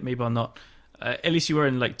I'll play it, maybe I'll not. At least you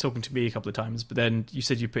weren't like talking to me a couple of times. But then you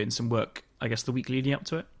said you put in some work, I guess, the week leading up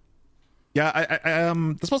to it. Yeah, I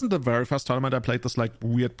this wasn't the very first tournament I played this like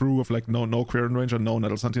weird brew of like no Queer Ranger, no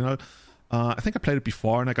Nettle Sentinel. I think I played it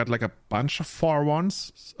before, and I got like a bunch of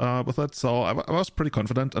 4-1s with it. So I was pretty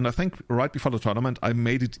confident. And I think right before the tournament, I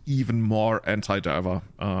made it even more anti-Delver.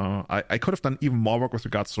 I could have done even more work with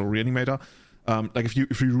regards to Reanimator. Like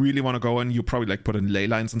if you really want to go in, you probably like put in ley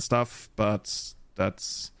lines and stuff, but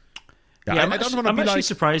that's I don't want to be actually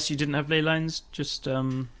surprised you didn't have ley lines. Just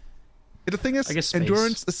the thing is,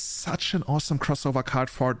 Endurance is such an awesome crossover card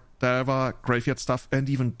for Delver, Graveyard stuff, and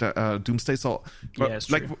even Doomsday. So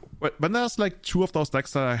like when there's like 2 of those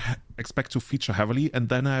decks that I expect to feature heavily, and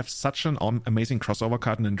then I have such an amazing crossover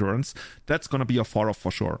card in Endurance, that's gonna be a 4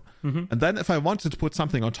 for sure. Mm-hmm. And then if I wanted to put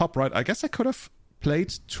something on top, right, I guess I could have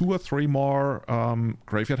played 2 or 3 more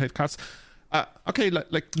Graveyard Hate cards. Okay,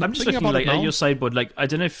 like I'm just looking like at your sideboard. Like I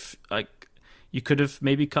don't know if like you could have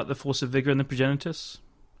maybe cut the Force of Vigor and the Progenitus.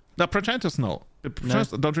 No, Progenitus, no.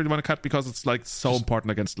 Progenitus, I don't really want to cut because it's like so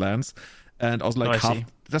important against lands, and also like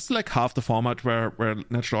that's like half the format where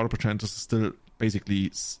Natural Order Progenitus is still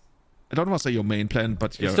basically. I don't want to say your main plan,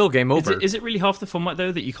 but it's still game over. Is it really half the format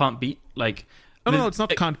though that you can't beat? Like no, it's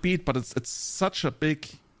not can't beat, but it's such a big.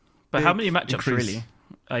 But how many matchups increase. Really?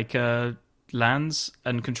 Like lands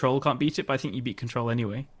and control can't beat it, but I think you beat control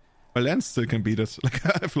anyway. Well, lands still can beat it.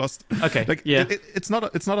 Like I've lost. Okay, like yeah. It's not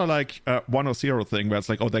a like 1 or 0 thing where it's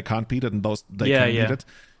like, oh, they can't beat it and they can beat it.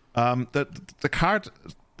 The card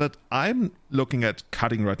that I'm looking at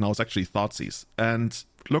cutting right now is actually Thoughtseize. And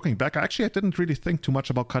looking back, I didn't really think too much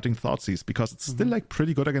about cutting Thoughtseize because it's still like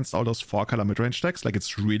pretty good against all those 4-color mid-range decks. Like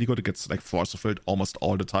it's really good against like Force of Will almost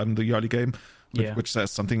all the time in the early game. Yeah. which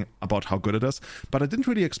says something about how good it is. But I didn't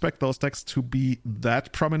really expect those decks to be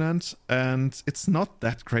that prominent, and it's not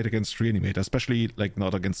that great against Reanimator, especially like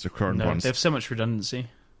not against the current No, ones. they have so much redundancy.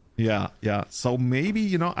 Yeah. So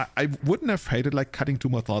maybe, I wouldn't have hated like cutting 2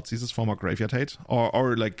 more Thoughtseizes for more Graveyard Hate,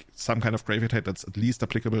 or like some kind of Graveyard Hate that's at least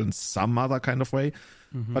applicable in some other kind of way.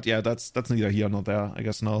 But yeah, that's neither here nor there. I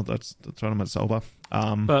guess now that the tournament's over.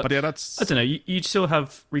 But yeah, that's... I don't know. You'd still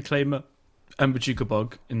have Reclaimer and Bojuka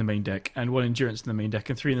Bog in the main deck, and 1 Endurance in the main deck,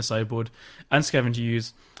 and 3 in the sideboard, and Scavenger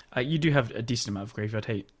use. You do have a decent amount of Graveyard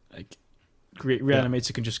Hate. Like,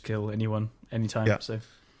 Reanimator can just kill anyone, anytime. Yeah. So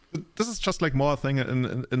this is just like more a thing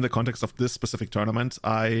in the context of this specific tournament.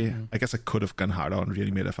 I guess I could have gone harder on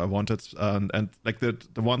Reanimator if I wanted. And like the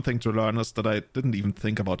one thing to learn is that I didn't even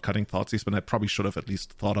think about cutting Thoughtseize, but I probably should have at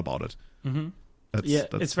least thought about it. Mm-hmm. That's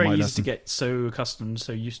it's very my easy lesson. to get so accustomed,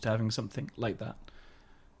 so used to having something like that.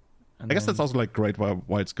 And I guess then- that's also like great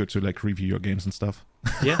why it's good to like review your games and stuff.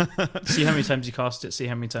 Yeah, see how many times you cast it, see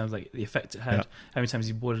how many times like the effect it had, Yeah. how many times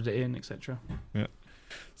you boarded it in, etc. Yeah.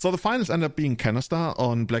 So the finals end up being Canister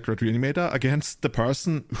on Black Red Reanimator against the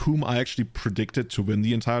person whom I actually predicted to win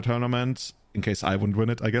the entire tournament, in case I wouldn't win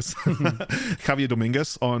it, I guess. Javier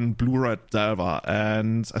Dominguez on Blue Red Delva.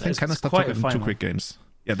 And I think It's Canister quite took it a in 2 final. quick games.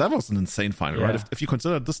 Yeah, that was an insane final, Yeah. right? If you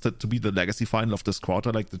consider this to be the legacy final of this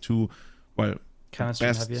quarter, like the two, well, Canister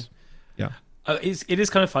and best. Javier. Yeah. It is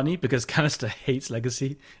kind of funny because Canister hates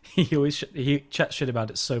Legacy. He chats shit about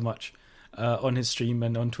it so much on his stream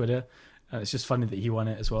and on Twitter. It's just funny that he won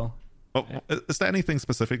it as well. Oh, is there anything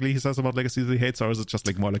specifically he says about Legacy that he hates, or is it just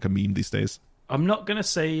like more like a meme these days? I'm not gonna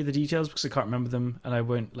say the details because I can't remember them, and I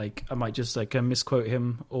won't like. I might just like misquote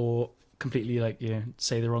him or completely like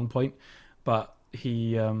say the wrong point. But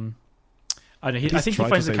he, I don't know. I Please think he try to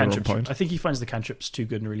finds the say the wrong cantrips. point. I think he finds the cantrips too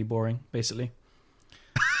good and really boring. Basically,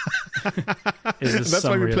 is the That's why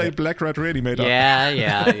summary we of play it. Black Red Reanimator.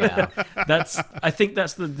 Yeah. I think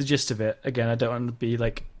that's the gist of it. Again, I don't want to be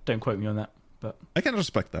like. Don't quote me on that. But I can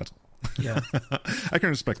respect that. yeah, I can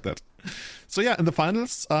respect that. So yeah, in the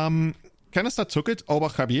finals, Canister took it over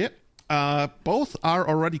Javier. Both are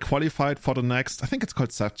already qualified for the next, I think it's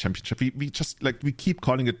called SAT Championship. We just like, we keep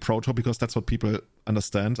calling it Pro Tour because that's what people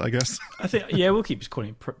understand, I guess. I think we'll keep calling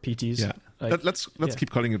it PTs. Yeah. Like, Let's yeah. keep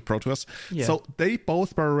calling it Pro Tours. Yeah. So they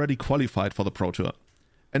both were already qualified for the Pro Tour.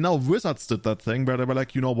 And now Wizards did that thing where they were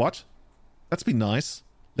like, you know what? Let's be nice.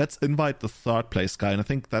 Let's invite the 3rd place guy. And I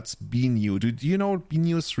think that's BNU. Do you know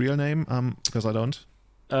BNU's real name? Because I don't.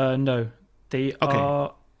 No, they Okay.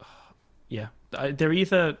 are. Yeah, they're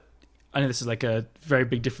either. I know this is like a very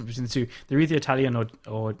big difference between the two. They're either Italian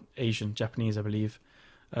or Asian, Japanese, I believe.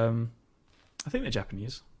 I think they're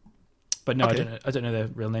Japanese, but no, Okay. I don't know their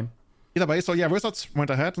real name. Either way, so yeah, Wizards went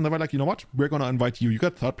ahead and they were like, you know what? We're going to invite you. You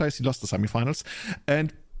got 3rd place. You lost the semifinals.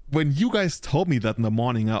 And when you guys told me that in the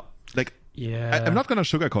morning, like, Yeah, I'm not going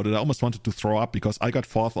to sugarcoat it. I almost wanted to throw up because I got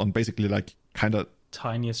 4th on basically like kind of,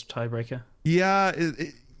 tiniest tiebreaker. yeah,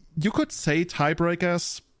 you could say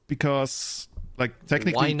tiebreakers because like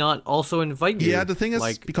technically. Why not also invite you? Yeah, the thing is,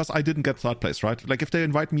 like, because I didn't get 3rd place, right? Like, if they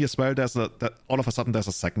invite me as well, that all of a sudden there's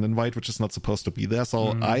a 2nd invite, which is not supposed to be there.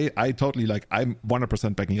 So I totally, like, I'm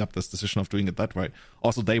 100% backing up this decision of doing it that way.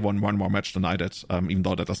 Also, they won one more match than I did, even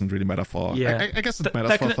though that doesn't really matter for... Yeah, I guess it matters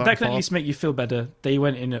that for can, third that can and at least make you feel better. They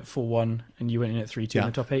went in at 4-1 and you went in at 3-2 Yeah. in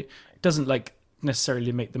the top 8. It doesn't like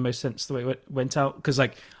necessarily make the most sense the way it went out because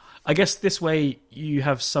like I guess this way you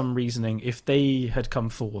have some reasoning. If they had come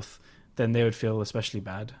 4th, then they would feel especially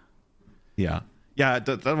bad. Yeah. Yeah,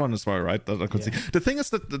 that one is very right. That I could Yeah. see. The thing is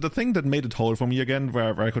that the thing that made it whole for me again,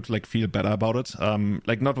 where I could like feel better about it,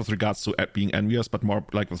 like not with regards to being envious, but more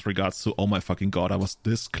like with regards to, oh my fucking god, I was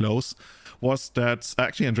this close, was that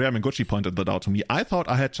actually Andrea Mengucci pointed that out to me. I thought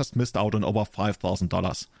I had just missed out on over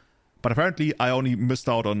 $5,000. But apparently I only missed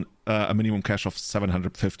out on a minimum cash of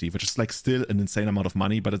 $750, which is like still an insane amount of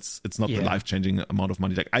money, but it's not the Yeah. life-changing amount of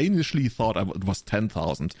money. Like I initially thought it was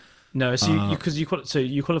 10,000. No, so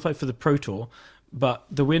you qualified for the Pro Tour, but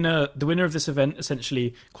the winner of this event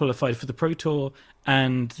essentially qualified for the Pro Tour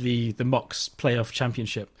and the Mox Playoff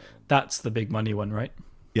Championship. That's the big money one, right?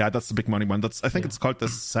 Yeah, that's the big money one. I think it's called the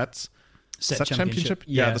Set Championship.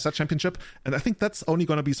 Yeah, the Set Championship. And I think that's only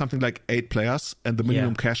going to be something like 8 players, and the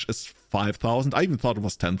minimum cash is 5,000. I even thought it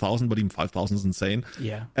was 10,000, but even 5,000 is insane.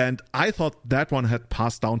 Yeah. And I thought that one had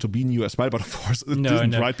passed down to BNU as well, but of course it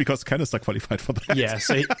didn't, right? Because Canister qualified for that. Yeah,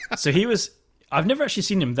 so he was. I've never actually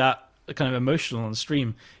seen him that kind of emotional on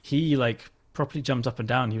stream. He like properly jumped up and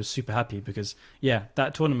down. He was super happy because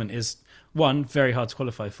that tournament is 1, very hard to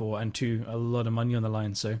qualify for, and 2, a lot of money on the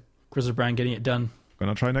line. So Grizzlebrand getting it done.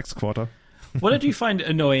 Gonna try next quarter. What did you find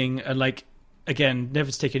annoying? And like, again,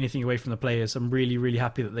 never to take anything away from the players, I'm really, really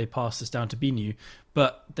happy that they passed this down to be new.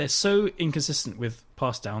 But they're so inconsistent with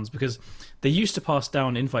pass downs because they used to pass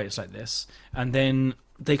down invites like this, and then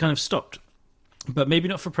they kind of stopped. But maybe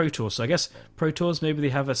not for Pro Tours. So I guess Pro Tours, maybe they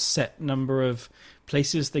have a set number of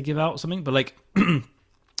places they give out or something. But like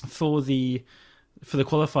for the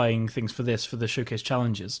qualifying things for the showcase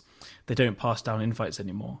challenges, they don't pass down invites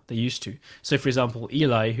anymore. They used to. So, for example,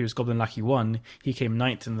 Eli, who's Goblin Lackey 1, he came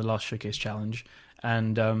 9th in the last showcase challenge,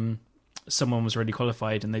 and someone was already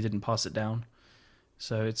qualified and they didn't pass it down.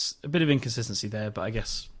 So it's a bit of inconsistency there, but I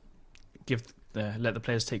guess let the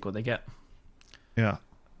players take what they get. Yeah,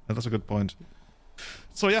 that's a good point.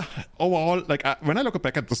 So yeah, overall, like when I look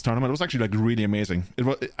back at this tournament, it was actually like really amazing.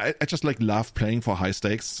 I just like love playing for high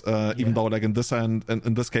stakes, even though like in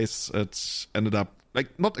this case it ended up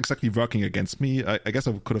like not exactly working against me. I guess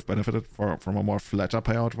I could have benefited from a more flatter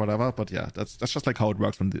payout, whatever. But yeah, that's just like how it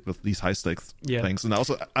works with these high stakes things. And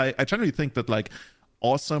also, I generally think that like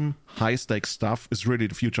awesome high stakes stuff is really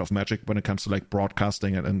the future of Magic when it comes to like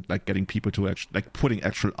broadcasting and like getting people to actually like putting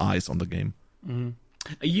actual eyes on the game. Mm-hmm.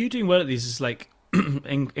 Are you doing well at these? Is like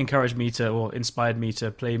encouraged me to, or inspired me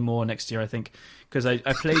to play more next year, I think, because I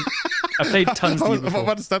played tons the year before.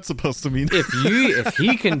 What is that supposed to mean? If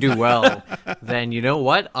he can do well, then you know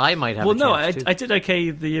what, I might have. Well, I did okay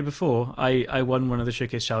the year before. I won one of the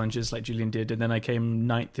showcase challenges like Julian did, and then I came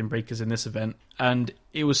 9th in Breakers in this event, and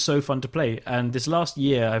it was so fun to play. And this last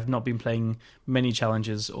year, I've not been playing many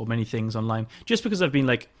challenges or many things online, just because I've been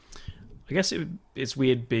like, I guess it's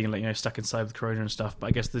weird being like, you know, stuck inside with Corona and stuff, but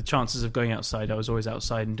I guess the chances of going outside, I was always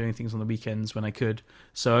outside and doing things on the weekends when I could.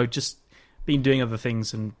 So I've just been doing other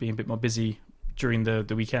things and being a bit more busy during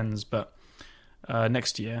the weekends. But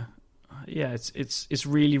next year, yeah, it's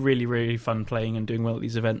really, really, really fun playing and doing well at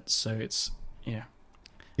these events. So it's, yeah.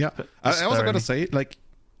 Yeah, I also got to say, like,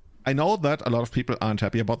 I know that a lot of people aren't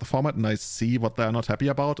happy about the format, and I see what they're not happy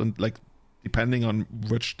about, and like, depending on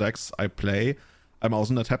which decks I play, I'm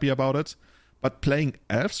also not happy about it. But playing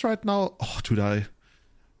elves right now, dude,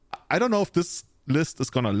 I don't know if this list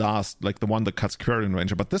is gonna last, like the one that cuts Quirion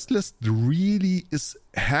Ranger, but this list really is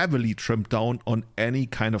heavily trimmed down on any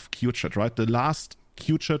kind of Q-chit, right? The last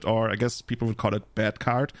Q-chit, or I guess people would call it bad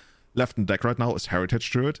card, left in deck right now is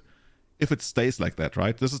Heritage Druid. If it stays like that,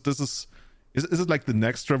 right? Is it like the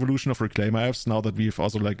next revolution of Reclaimer elves now that we've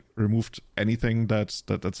also like removed anything that's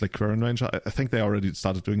like Quirion Ranger? I think they already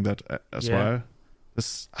started doing that as well.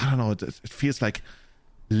 This, I don't know, it feels like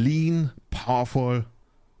lean, powerful.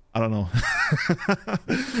 I don't know.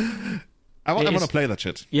 I want to play that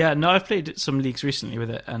shit. Yeah, no, I've played some leagues recently with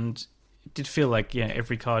it, and it did feel like, yeah,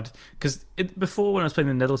 every card. Because before, when I was playing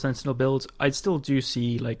the Nettle Sentinel build, I'd still do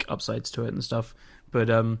see like upsides to it and stuff. But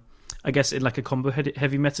I guess in like a combo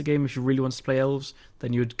heavy meta game, if you really wanted to play elves,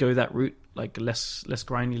 then you would go that route, like less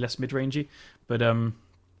grindy, less mid rangey. But it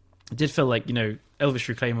did feel like, you know, Elvish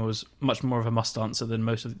Reclaimer was much more of a must answer than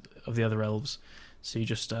most of the other elves. So you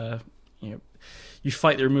just you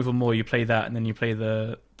fight the removal more, you play that, and then you play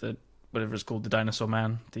the whatever it's called, the Dinosaur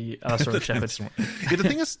Man, the Allosaurus Shepherd. Yeah, the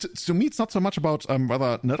thing is, to me, it's not so much about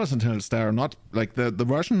whether Nether Sentinel is there or not. Like the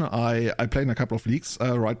version I played in a couple of leagues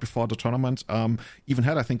right before the tournament even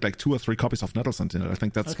had, I think, like 2 or 3 copies of Nether Sentinel. I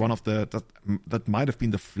think that's one of that might have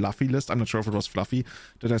been the fluffy list. I'm not sure if it was fluffy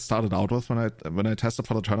that I started out with when I tested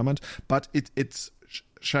for the tournament, but it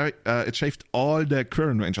shaved all the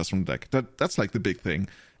Quirion Rangers from the deck. That's like the big thing.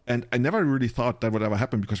 And I never really thought that would ever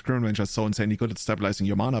happen because Quirion Ranger is so insanely good at stabilizing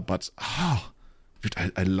your mana, but dude,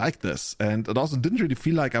 I like this. And it also didn't really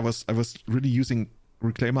feel like I was really using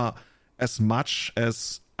Reclaimer as much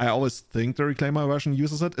as I always think the Reclaimer version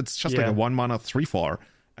uses it. It's just like a 1 mana 3/4.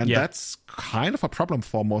 And that's kind of a problem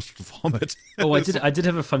for most of the format. Oh, I did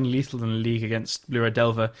have a fun lethal in a league against Blue Red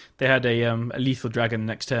Delver. They had a lethal dragon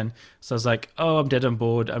next turn. So I was like, I'm dead on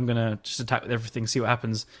board. I'm going to just attack with everything, see what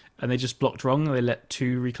happens. And they just blocked wrong. They let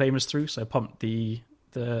 2 Reclaimers through. So I pumped the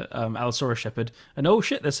Allosaurus Shepherd. And oh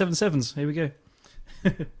shit, there's 7/7s. Here we go.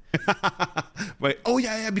 Wait,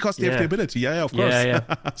 because they have the ability. Yeah, of course.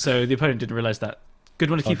 Yeah. So the opponent didn't realize that. Good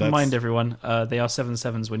one to keep in mind, everyone. They are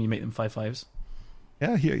 7/7s when you make them 5/5s.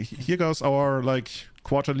 Yeah, here goes our like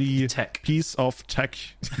quarterly piece of tech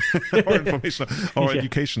or information or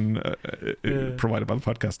education provided by the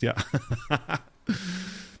podcast. Yeah.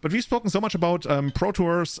 But we've spoken so much about Pro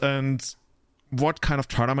Tours and what kind of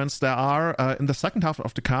tournaments there are. In the second half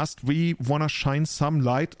of the cast, we want to shine some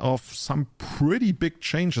light of some pretty big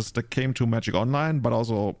changes that came to Magic Online, but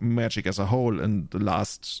also Magic as a whole in the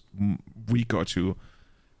last week or two.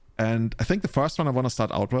 And I think the first one I want to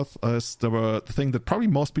start out with is the thing that probably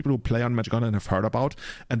most people who play on Magic Online have heard about,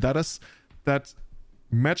 and that is that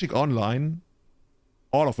Magic Online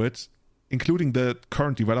all of it, including the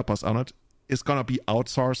current developers on it, is gonna be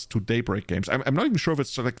outsourced to Daybreak Games. I'm not even sure if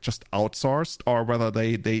it's like just outsourced or whether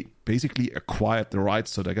they basically acquired the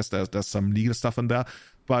rights. So I guess there's some legal stuff in there.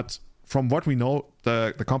 But from what we know,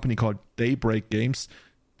 the company called Daybreak Games,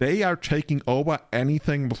 they are taking over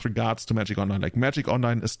anything with regards to Magic Online. Like Magic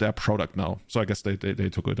Online is their product now. So I guess they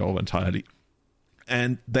took it over entirely.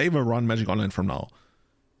 And they will run Magic Online from now.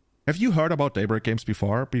 Have you heard about Daybreak Games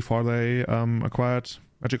before they acquired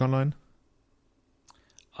Magic Online?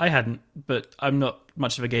 I hadn't, but I'm not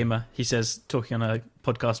much of a gamer, he says, talking on a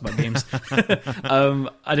podcast about games.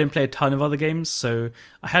 I didn't play a ton of other games, so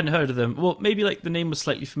I hadn't heard of them. Well, maybe like the name was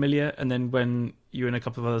slightly familiar, and then when you and a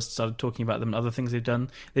couple of others started talking about them and other things they've done,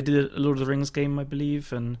 they did a Lord of the Rings game, I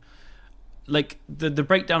believe, and like the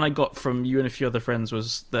breakdown I got from you and a few other friends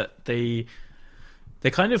was that they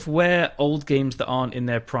kind of where old games that aren't in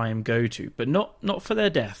their prime go to, but not for their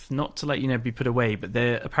death, not to be put away, but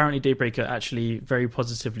they're apparently Daybreak are actually very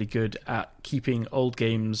positively good at keeping old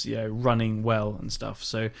games running well and stuff.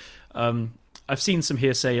 So I've seen some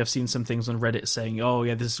hearsay, I've seen some things on Reddit saying, oh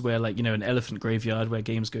yeah, this is where an elephant graveyard where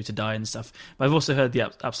games go to die and stuff. But I've also heard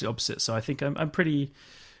the absolute opposite. So I think I'm pretty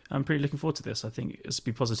looking forward to this. I think it's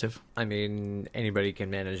be positive. I mean, anybody can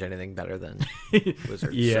manage anything better than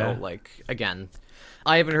Wizards. Yeah. So again,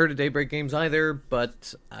 I haven't heard of Daybreak Games either,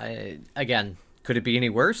 but again, could it be any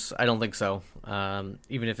worse? I don't think so.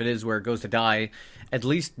 Even if it is where it goes to die, at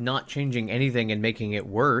least not changing anything and making it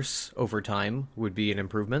worse over time would be an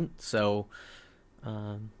improvement. So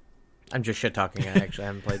I'm just shit talking. I actually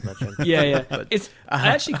haven't played much. Yeah. But I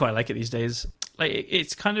actually quite like it these days. Like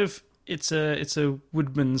it's kind of it's a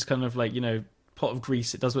woodman's kind of pot of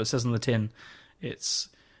grease. It does what it says on the tin. It's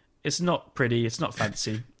not pretty. It's not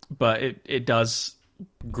fancy, but it does.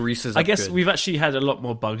 Greases. I guess good. We've actually had a lot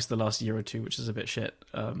more bugs the last year or two, which is a bit shit.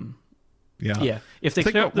 Yeah. If they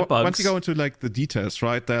clear up the bugs, once you go into the details,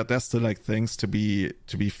 right? There's still things to be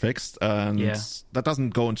fixed, and that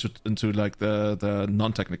doesn't go into the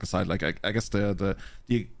non-technical side. Like I guess the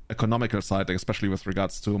economical side, especially with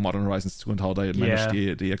regards to Modern Horizons 2 and how they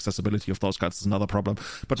manage the accessibility of those cards is another problem.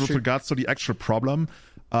 But with regards to the actual problem,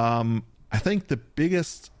 I think the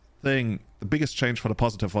biggest change for the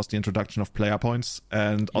positive was the introduction of player points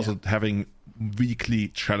and also having weekly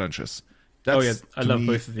challenges. I love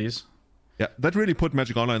both of these. Yeah, that really put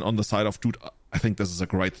Magic Online on the side of, dude, I think this is a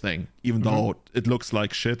great thing. Even though it looks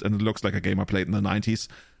like shit and it looks like a game I played in the 90s,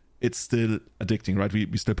 it's still addicting, right?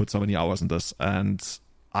 We still put so many hours in this. And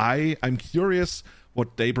I'm curious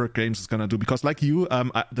what Daybreak Games is going to do. Because like you,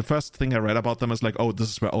 the first thing I read about them is this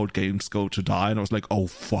is where old games go to die. And I was like, oh,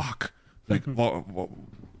 fuck.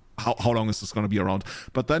 How long is this going to be around?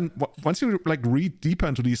 But then once you read deeper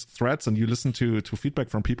into these threads and you listen to feedback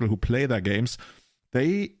from people who play their games,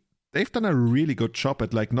 they've done a really good job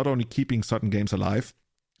at not only keeping certain games alive,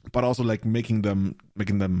 but also making them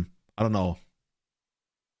I don't know.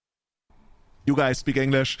 You guys speak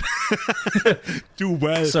English. Do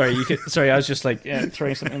well. Sorry, I was just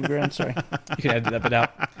throwing something on the ground. Sorry, you can edit that bit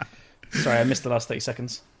out. Sorry, I missed the last 30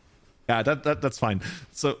 seconds. Yeah, that's fine.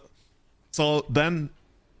 So then.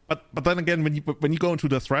 But then again, when you go into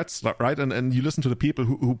the threads, right, and you listen to the people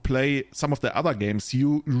who play some of the other games,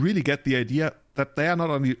 you really get the idea that they are not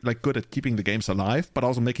only good at keeping the games alive, but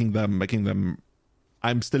also making them.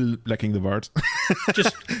 I'm still lacking the word.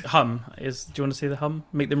 Just hum. Do you want to say the hum?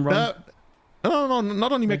 Make them run. No,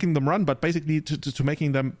 not only making them run, but basically to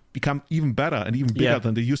making them become even better and even bigger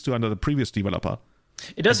than they used to under the previous developer.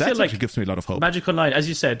 It does feel like it gives me a lot of hope. Magic Online, as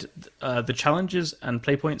you said, the challenges and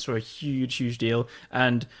play points are a huge deal.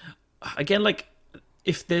 And again,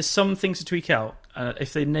 if there's some things to tweak out,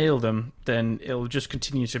 if they nail them, then it'll just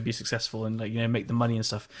continue to be successful and make the money and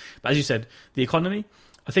stuff. But as you said, the economy,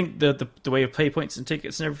 I think the way of play points and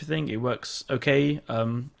tickets and everything, it works okay.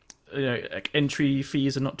 Entry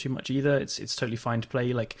fees are not too much either. It's totally fine to play.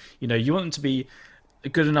 You want them to be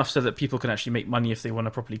good enough so that people can actually make money if they want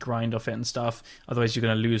to properly grind off it and stuff. Otherwise, you're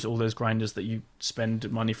going to lose all those grinders that you spend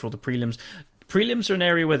money for the prelims. Prelims are an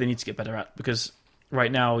area where they need to get better at, because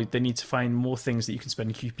right now they need to find more things that you can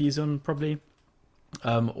spend QPs on, probably,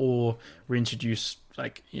 or reintroduce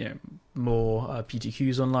more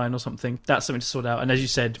PTQs online or something. That's something to sort out. And as you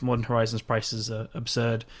said, Modern Horizons prices are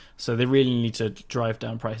absurd, so they really need to drive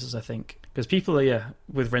down prices, I think, because people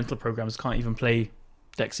with rental programs can't even play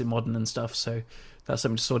decks in Modern and stuff. So that's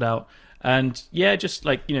something to sort out. And just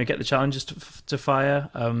get the challenges to fire.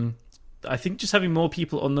 I think just having more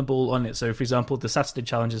people on the ball on it. So for example, the Saturday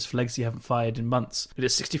challenges for Legacy haven't fired in months, but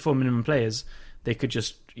it's 64 minimum players. They could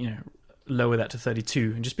just lower that to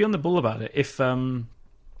 32 and just be on the ball about it. If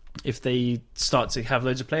if they start to have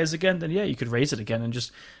loads of players again, then yeah, you could raise it again and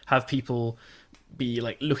just have people be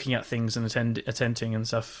like looking at things and attending and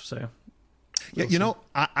stuff. So yeah, you know,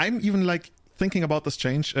 I'm even like thinking about this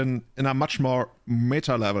change in a much more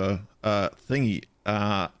meta level thingy.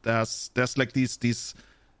 There's like these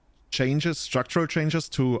changes, structural changes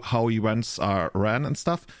to how events are ran and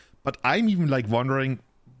stuff. But I'm even like wondering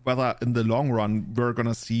whether in the long run we're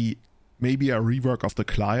gonna see maybe a rework of the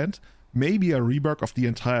client, maybe a rework of the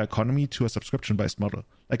entire economy to a subscription-based model.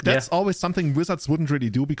 Like that's always something Wizards wouldn't really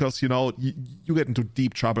do, because, you know, you get into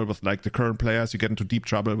deep trouble with like the current players, you get into deep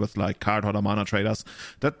trouble with like card holder mana traders.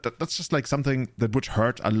 That's just like something that would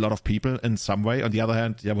hurt a lot of people in some way. On the other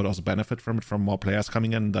hand, would also benefit from it, from more players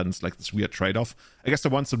coming in. Then it's like this weird trade-off. I guess the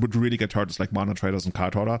ones that would really get hurt is like mana traders and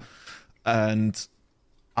card holder. And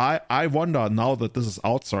I wonder, now that this is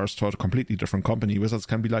outsourced to a completely different company, Wizards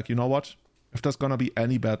can be like, you know what? If there's gonna be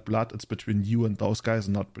any bad blood, it's between you and those guys,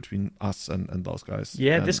 and not between us and those guys.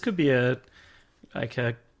 Yeah, this could be a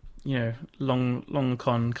long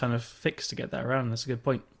con kind of fix to get that around. That's a good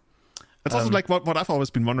point. It's also like what I've always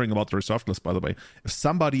been wondering about the reserved list, by the way. If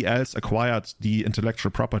somebody else acquired the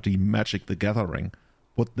intellectual property Magic the Gathering,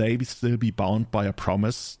 would they still be bound by a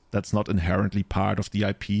promise that's not inherently part of the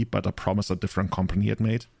IP, but a promise a different company had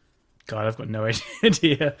made? God, I've got no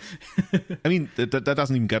idea. I mean, that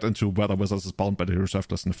doesn't even get into whether Wizards is bound by the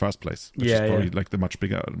reserved list in the first place, which is probably like the much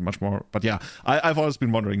bigger, much more. But yeah, I've always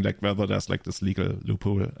been wondering like whether there's like this legal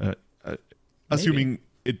loophole, assuming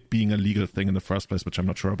it being a legal thing in the first place, which I'm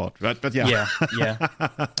not sure about. But yeah.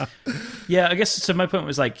 Yeah, I guess so. My point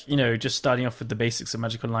was like, you know, just starting off with the basics of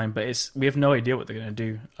Magic Online, but we have no idea what they're going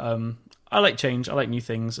to do. I like change. I like new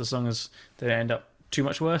things, as long as they don't end up too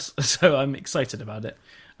much worse. So I'm excited about it.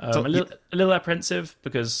 A little apprehensive,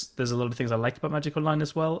 because there's a lot of things I like about Magic Online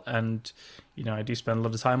as well, and you know, I do spend a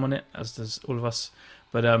lot of time on it, as does all of us.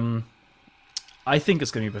 But I think it's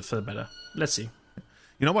going to be for the better. Let's see.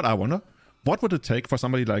 You know what I wonder? What would it take for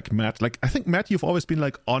somebody like Matt? Like, I think, Matt, you've always been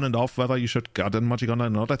like on and off whether you should get in Magic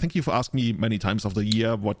Online or not. I think you've asked me many times of the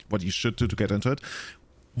year what you should do to get into it.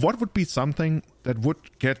 What would be something that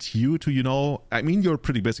would get you to, you know, I mean, you're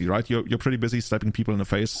pretty busy, right? You're pretty busy slapping people in the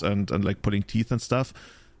face and like pulling teeth and stuff.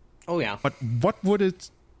 Oh, yeah. But what would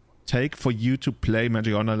it take for you to play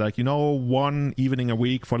Magic Online? Like, you know, one evening a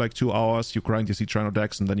week for like 2 hours, you grind your Seed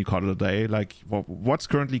decks and then you call it a day. Like, what's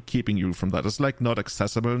currently keeping you from that? Is it like not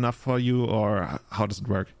accessible enough for you, or how does it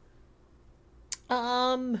work?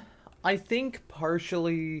 I think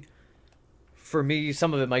partially for me,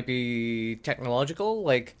 some of it might be technological.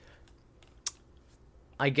 Like,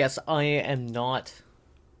 I guess I am not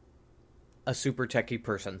a super techie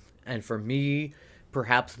person. And for me,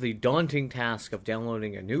 perhaps the daunting task of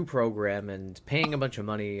downloading a new program and paying a bunch of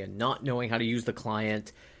money and not knowing how to use the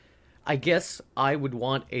client, I guess I would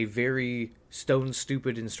want a very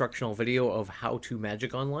stone-stupid instructional video of how to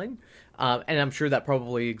Magic Online. And I'm sure that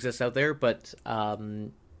probably exists out there, but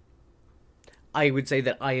I would say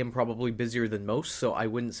that I am probably busier than most, so I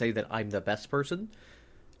wouldn't say that I'm the best person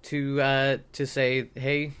to say,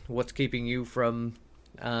 hey, what's keeping you from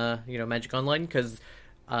Magic Online? Because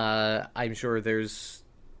I'm sure there's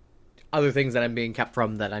other things that I'm being kept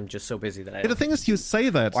from that I'm just so busy that I don't. The thing is, you say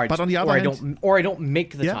that, but on the other hand... I don't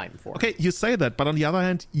make the time for it. Okay, you say that, but on the other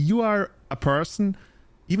hand, you are a person,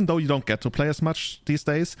 even though you don't get to play as much these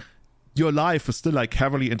days, your life is still like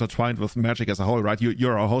heavily intertwined with Magic as a whole, right?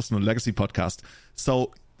 You're a host on a Legacy podcast.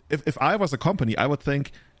 So if I was a company, I would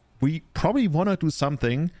think we probably want to do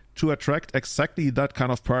something to attract exactly that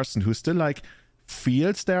kind of person who still like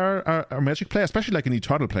feels they're a Magic player, especially like an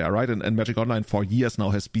Eternal player, right? And Magic Online for years now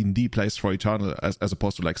has been the place for Eternal as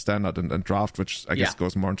opposed to like Standard and Draft, which I guess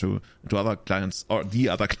goes more into other clients or the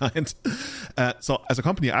other client. So as a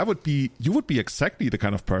company, you would be exactly the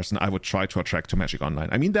kind of person I would try to attract to Magic Online.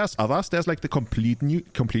 I mean, there's others. There's like the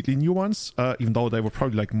completely new ones, even though they would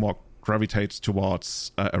probably like more gravitate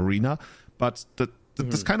towards Arena. But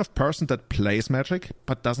this kind of person that plays Magic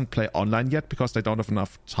but doesn't play online yet because they don't have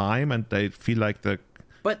enough time and they feel like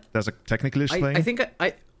there's a technical issue thing.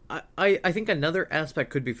 I think another aspect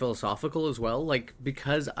could be philosophical as well. Like,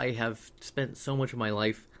 because I have spent so much of my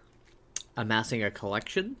life amassing a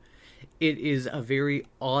collection, it is a very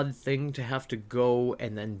odd thing to have to go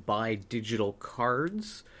and then buy digital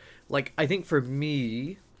cards. Like, I think for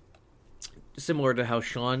me, similar to how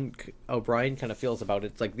Sean O'Brien kind of feels about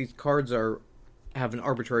it, it's like these cards have an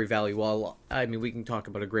arbitrary value. Well, I mean, we can talk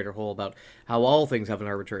about a greater whole about how all things have an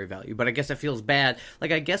arbitrary value, but I guess it feels bad.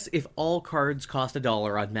 Like, I guess if all cards cost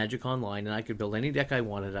 $1 on Magic Online and I could build any deck I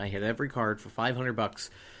wanted and I had every card for $500,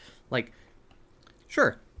 like,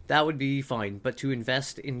 sure, that would be fine. But to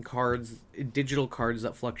invest in cards, digital cards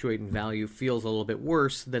that fluctuate in value, feels a little bit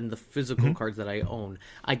worse than the physical cards that I own.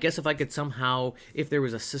 I guess if I could somehow, if there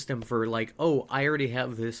was a system for like, oh, I already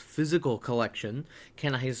have this physical collection,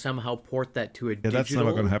 can I somehow port that to a digital? That's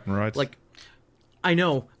never going to happen, right? Like, I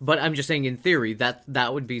know, but I'm just saying in theory that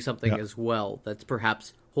would be something as well that's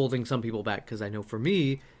perhaps holding some people back, because I know for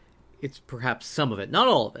me, it's perhaps some of it, not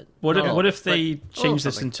all of it. What if they change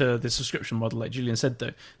this into the subscription model, like Julian said, though?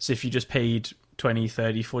 So if you just paid $20,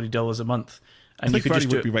 $30, $40 a month, and you could just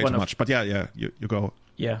do would be way too much. But you go.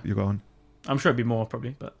 Yeah, you go on. I'm sure it'd be more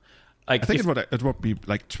probably, but I think it would be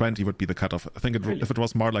like 20 would be the cutoff. I think if it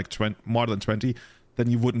was more like more than 20, then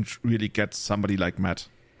you wouldn't really get somebody like Matt.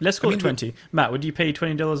 Let's call it 20. Matt, would you pay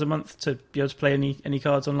 $20 a month to be able to play any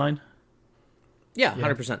cards online? Yeah,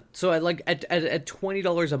 100%. So at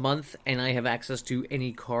 $20 a month, and I have access to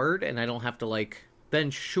any card, and I don't have to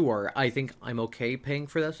then sure, I think I'm okay paying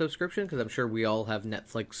for that subscription, because I'm sure we all have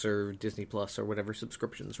Netflix or Disney Plus or whatever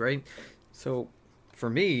subscriptions, right? So for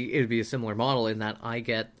me, it would be a similar model in that I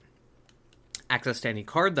get access to any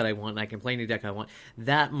card that I want, and I can play any deck I want.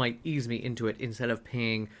 That might ease me into it, instead of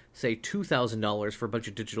paying, say, $2,000 for a bunch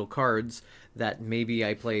of digital cards that maybe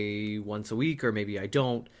I play once a week or maybe I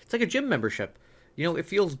don't. It's like a gym membership. It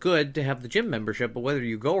feels good to have the gym membership, but whether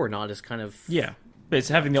you go or not is kind of... Yeah, but it's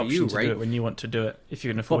having the option to right? do it when you want to do it, if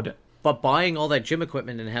you can afford it. But buying all that gym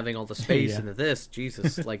equipment and having all the space and this,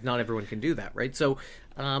 Jesus, not everyone can do that, right? So,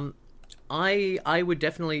 I would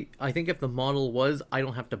definitely... I think if the model was, I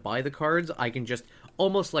don't have to buy the cards, I can just...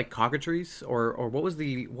 Almost like Cockatrice, or what was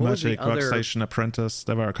the... Magic, Workstation, Apprentice,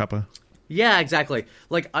 there were a couple. Yeah, exactly.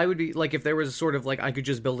 I would be... if there was a sort of, I could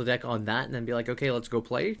just build a deck on that and then be like, okay, let's go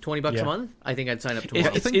play. $20 a month? I think I'd sign up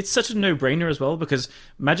tomorrow. It's such a no-brainer as well, because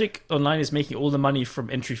Magic Online is making all the money from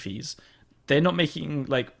entry fees. They're not making,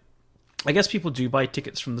 I guess people do buy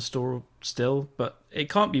tickets from the store still, but it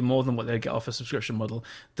can't be more than what they get off a subscription model.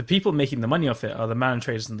 The people making the money off it are the mana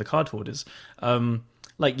traders and the card hoarders.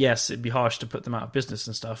 Yes, it'd be harsh to put them out of business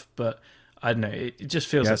and stuff, but I don't know. It just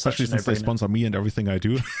feels like especially such a since they sponsor me and everything I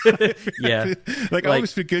do. Yeah, I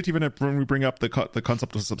always feel guilty when we bring up the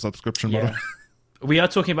concept of subscription model. We are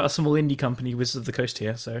talking about a small indie company, Wizards of the Coast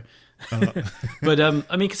here, so. But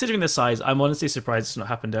considering the size, I'm honestly surprised it's not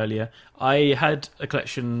happened earlier. I had a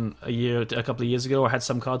collection a couple of years ago. I had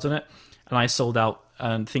some cards on it, and I sold out,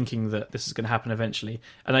 and thinking that this is going to happen eventually.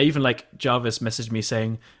 And I even Jarvis messaged me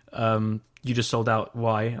saying, "You just sold out.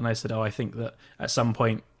 Why?" And I said, "Oh, I think that at some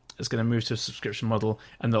point it's going to move to a subscription model,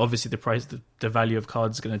 and that obviously the price, the value of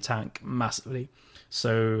cards is going to tank massively.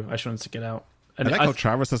 So I just wanted to get out." And I like how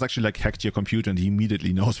Travis has actually hacked your computer, and he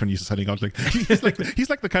immediately knows when you're selling out. He's like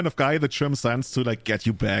the kind of guy that Jim sends to get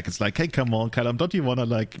you back. It's like, hey, come on, Callum, don't you want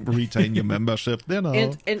to retain your membership?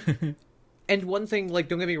 And one thing, don't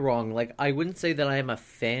get me wrong, I wouldn't say that I am a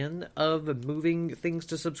fan of moving things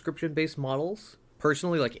to subscription-based models.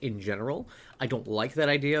 Personally, in general, I don't like that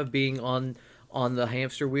idea of being on the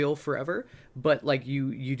hamster wheel forever. But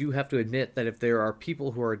you do have to admit that if there are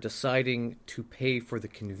people who are deciding to pay for the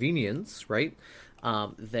convenience, right?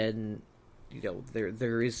 Then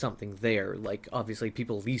there is something there. Obviously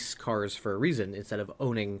people lease cars for a reason instead of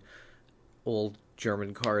owning old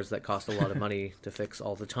German cars that cost a lot of money to fix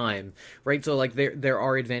all the time, right? So there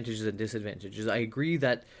are advantages and disadvantages. I agree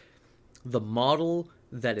that the model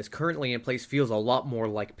that is currently in place feels a lot more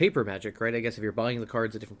like paper Magic, right? I guess if you're buying the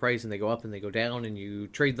cards at a different price and they go up and they go down and you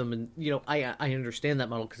trade them, and I understand that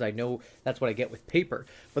model because I know that's what I get with paper.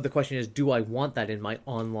 But the question is, do I want that in my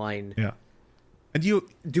online? Yeah. And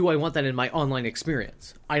do I want that in my online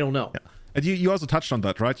experience? I don't know. Yeah. And you also touched on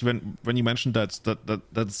that, right? When you mentioned that's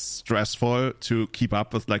stressful to keep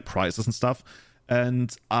up with prices and stuff.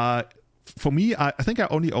 And for me, I think I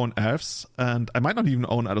only own elves, and I might not even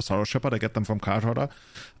own Allosaurus Shepherd. I get them from Card Hoarder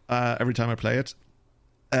every time I play it.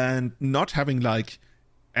 And not having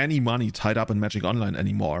any money tied up in Magic Online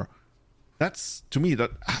anymore, that's, to me,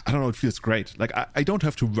 that, I don't know, it feels great. I don't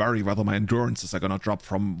have to worry whether my endurances are going to drop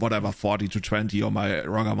from whatever 40 to 20, or my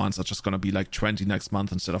Rogamans are just going to be 20 next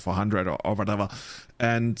month instead of 100 or whatever.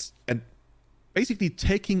 And basically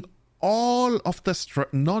taking all of the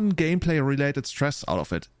non-gameplay related stress out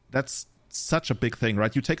of it. That's such a big thing,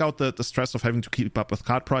 right? You take out the stress of having to keep up with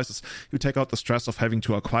card prices. You take out the stress of having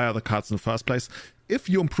to acquire the cards in the first place. If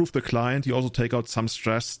you improve the client, you also take out some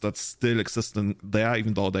stress that still exists in there,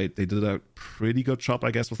 even though they did a pretty good job,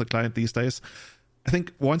 I guess, with the client these days. I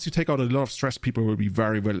think once you take out a lot of stress, people will be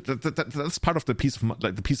very well. That's part of the peace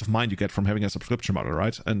of mind you get from having a subscription model,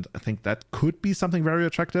 right? And I think that could be something very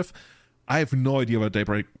attractive. I have no idea where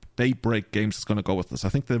Daybreak Daybreak Games is going to go with this. I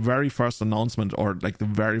think the very first announcement or like the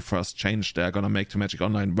very first change they're going to make to Magic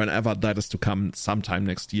Online, whenever that is to come sometime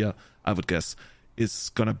next year, I would guess, is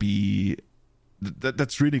going to be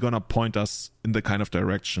that's really going to point us in the kind of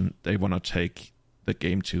direction they want to take the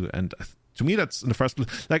game to. And to me, that's in the first,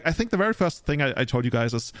 like, I think the very first thing I told you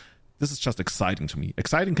guys is this is just exciting to me.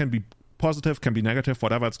 Exciting can be positive, can be negative,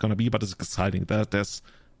 whatever it's going to be, but it's exciting. There's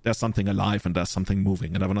something alive and there's something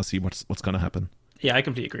moving, and I want to see what's going to happen. Yeah, I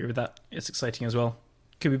completely agree with that. It's exciting as well.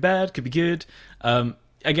 Could be bad, could be good.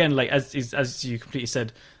 Again, like as you completely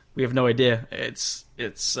said, we have no idea. It's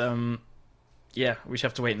yeah, we just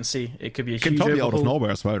have to wait and see. It could be a huge totally overhaul. Out of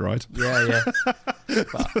nowhere as well, right? Yeah.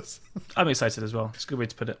 But I'm excited as well. It's a good way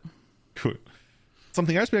to put it. Cool.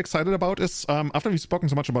 Something else we're excited about is, after we've spoken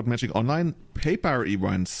so much about Magic Online, paper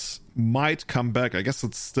events might come back. I guess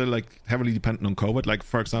it's still like heavily dependent on COVID. Like,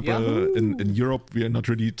 for example, in Europe, we are not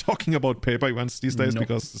really talking about paper events these days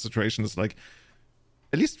because the situation is like,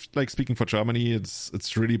 at least like speaking for Germany,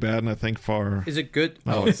 it's really bad. And I think for... Is it good?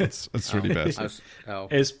 No, it's really bad.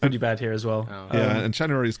 It's pretty bad here as well. Yeah, and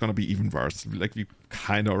January is going to be even worse. Like, we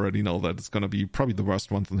kind of already know that it's going to be probably the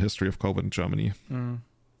worst month in the history of COVID in Germany.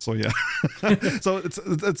 So yeah, so it's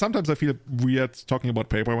sometimes I feel weird talking about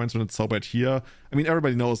paper events when it's so bad here. I mean,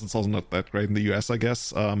 everybody knows it's also not that great in the US, I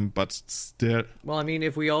guess. But still. Well, I mean,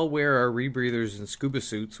 if we all wear our rebreathers and scuba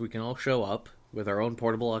suits, we can all show up with our own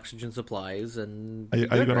portable oxygen supplies. And are you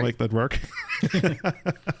going to make that work?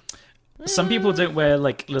 Some people don't wear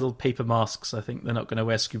like little paper masks. I think they're not going to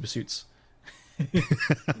wear scuba suits.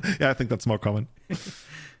 Yeah, I think that's more common.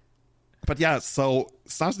 But yeah, so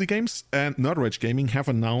Star City Games and Nerd Rage Gaming have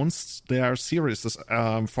announced their series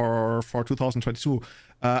for 2022.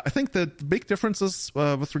 I think the big differences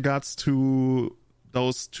with regards to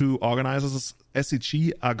those two organizers,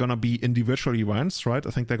 SCG, are going to be individual events, right?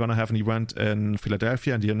 I think they're going to have an event in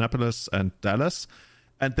Philadelphia, Indianapolis, and Dallas.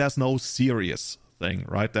 And there's no series thing,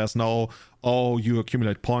 right? There's no, you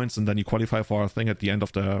accumulate points and then you qualify for a thing at the end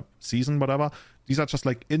of the season, whatever. These are just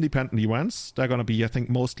like independent events. They're going to be, I think,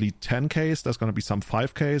 mostly 10Ks. There's going to be some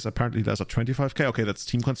 5Ks. Apparently there's a 25K. Okay, that's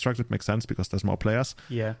team constructed. Makes sense because there's more players.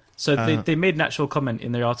 Yeah. So they made an actual comment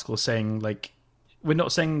in their article saying, like, we're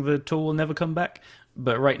not saying the tour will never come back,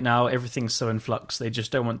 but right now everything's so in flux. They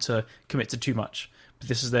just don't want to commit to too much. But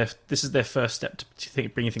this is their first step to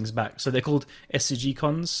bringing things back. So they're called SCG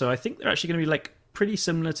cons. So I think they're actually going to be like pretty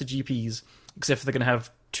similar to GPs, except for they're going to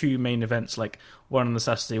have two main events, like one on the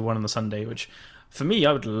Saturday, one on the Sunday, which for me,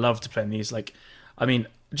 I would love to play in these. Like, I mean,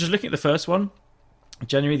 just looking at the first one,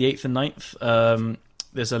 January the 8th and 9th,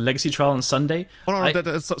 there's a Legacy trial on Sunday. Oh,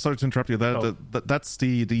 no, sorry to interrupt you. That's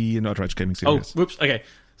the Nerd Rage Gaming series. Oh, whoops. Okay.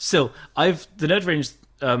 Still, the Nerd Rage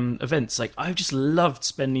events, like, I've just loved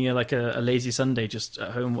spending a lazy Sunday just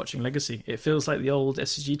at home watching Legacy. It feels like the old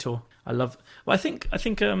SCG tour. I love... Well, I think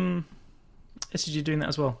SCG doing that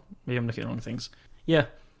as well. Maybe I'm looking at the wrong things. Yeah.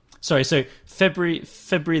 Sorry, so February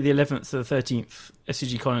the 11th to the 13th,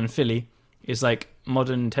 SCG Con in Philly is like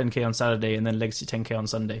Modern 10K on Saturday and then Legacy 10K on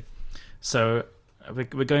Sunday. So we're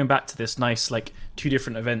going back to this nice, like, two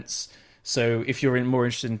different events. So if you're more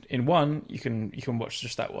interested in one, you can watch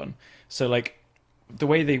just that one. So, like, the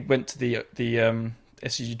way they went to the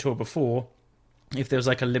SCG tour before, if there was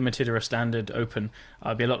like a limited or a standard open,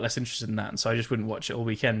 I'd be a lot less interested in that, and so I just wouldn't watch it all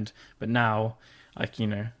weekend. But now I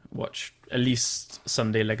can, watch at least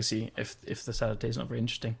Sunday Legacy if the Saturday's not very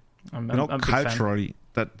interesting. I'm a big culturally,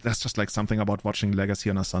 that's just like something about watching Legacy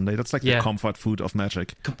on a Sunday. That's like the comfort food of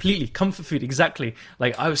Magic. Completely comfort food, exactly.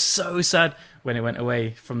 Like, I was so sad when it went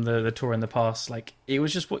away from the tour in the past. Like, it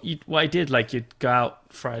was just what I did. Like, you'd go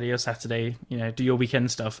out Friday or Saturday, do your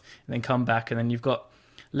weekend stuff, and then come back, and then you've got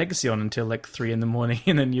Legacy on until like 3 a.m,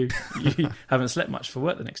 and then you haven't slept much for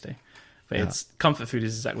work the next day. But it's comfort food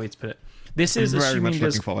is the exact way to put it. This is very assuming much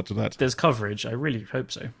looking forward to that. There's coverage. I really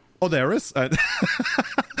hope so. Oh, there is.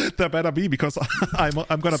 There better be, because I'm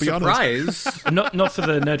going to be honest. Surprise! Not for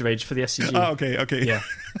the Nerd Rage, for the SCG. Oh, okay. Yeah.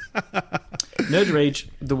 Nerd Rage,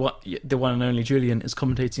 the one and only Julian is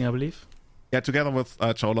commentating, I believe. Yeah, together with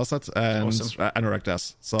Joe Lossett and Anorak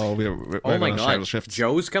Das. So we're oh my going to share the god, shifts.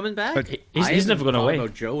 Joe's coming back? But he's never gone away. I haven't thought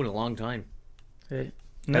about Joe in a long time.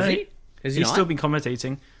 No, Has he? Is he he's not? still been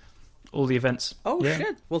commentating all the events. Oh, yeah.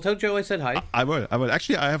 shit. Well, tell Joe I said hi. I will.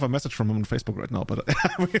 Actually, I have a message from him on Facebook right now. But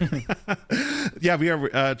yeah, we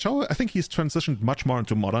are. Joe, I think he's transitioned much more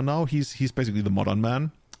into Modern now. He's basically the Modern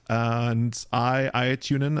man. And I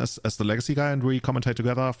tune in as the Legacy guy, and we commentate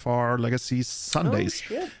together for Legacy Sundays.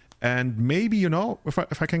 Oh, shit. And maybe,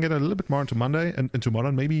 if I can get a little bit more into Monday and into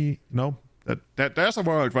Modern, maybe, there's a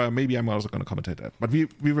world where maybe I'm also going to commentate that, but we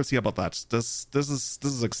will see about that. This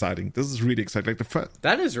is exciting. This is really exciting.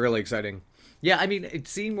 That is really exciting. Yeah, I mean,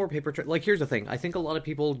 seeing more paper like, here's the thing. I think a lot of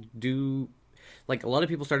people do. Like, a lot of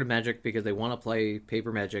people started Magic because they want to play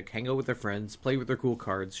paper Magic, hang out with their friends, play with their cool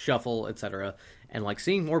cards, shuffle, etc. And, like,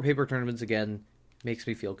 seeing more paper tournaments again makes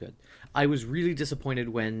me feel good. I was really disappointed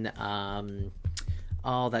when,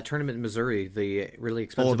 that tournament in Missouri, the really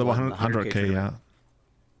expensive the one, 100K, yeah.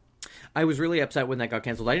 I was really upset when that got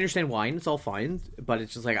canceled. I understand why, and it's all fine, but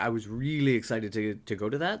it's just, like, I was really excited to go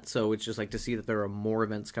to that. So it's just, like, to see that there are more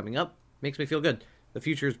events coming up makes me feel good. The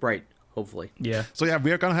future is bright. Hopefully. Yeah. So yeah,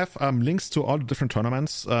 we are gonna have links to all the different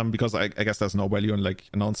tournaments because I guess there's no value in like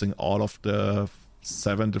announcing all of the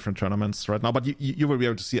 7 different tournaments right now, but you will be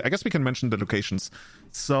able to see. I guess we can mention the locations.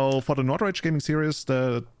 So for the Nordrage Gaming Series,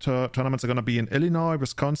 the tournaments are gonna be in Illinois,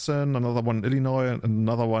 Wisconsin, another one in Illinois, and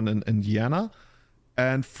another one in Indiana.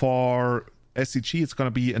 And for SCG, it's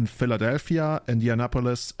gonna be in Philadelphia,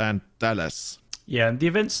 Indianapolis, and Dallas. Yeah, and the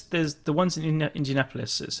events, there's the ones in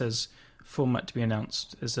Indianapolis. It says format to be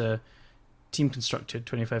announced as a team constructed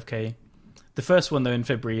 25k. The first one though in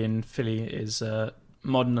February in Philly is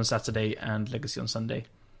Modern on Saturday and Legacy on Sunday,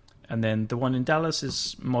 and then the one in Dallas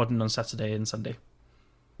is Modern on Saturday and Sunday.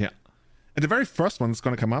 Yeah, and the very first one that's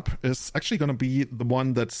going to come up is actually going to be the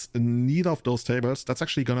one that's in neither of those tables. That's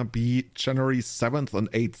actually going to be January 7th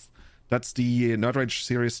and 8th. That's the Nordrage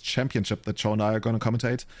Series Championship that Joe and I are going to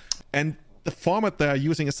commentate, and the format they're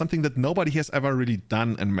using is something that nobody has ever really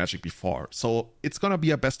done in Magic before. So it's going to be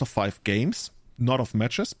a best of 5 games, not of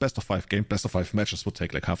matches. Best of 5 games. Best of 5 matches would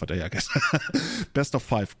take like half a day, I guess. Best of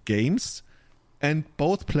 5 games. And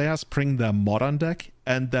both players bring their modern deck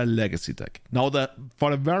and their legacy deck. Now, for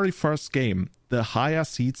the very first game, the higher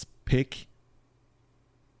seed picks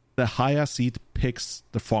the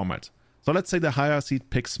format. So let's say the higher seed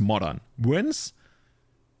picks modern. Wins.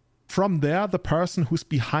 From there, the person who's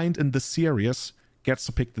behind in the series gets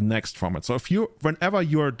to pick the next format. So whenever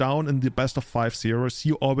you're down in the best of 5 series,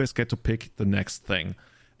 you always get to pick the next thing.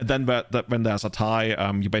 And then when there's a tie,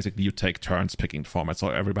 you take turns picking the format.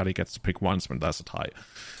 So everybody gets to pick once when there's a tie.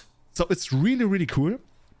 So it's really, really cool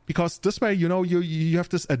because this way, you have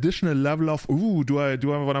this additional level of, do I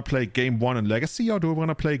want to play game 1 in Legacy or do I want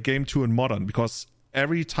to play game 2 in Modern? Because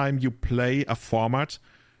every time you play a format,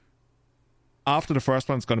 after the first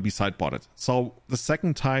one, it's going to be sideboarded. So the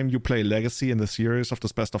second time you play Legacy in the series of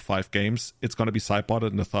this best of 5 games, it's going to be sideboarded,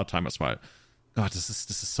 and the third time as well. God, this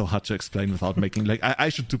is so hard to explain without making like I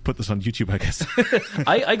should put this on YouTube, I guess.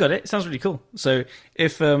 I got it. It sounds really cool. So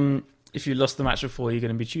if you lost the match before, you're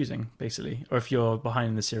going to be choosing basically, or if you're behind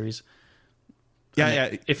in the series.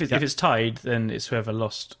 Yeah. If it's tied, then it's whoever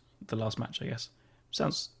lost the last match, I guess.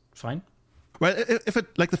 Sounds fine. Well, if it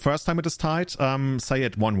like the first time it is tied, say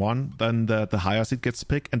at 1-1, then the higher seed gets to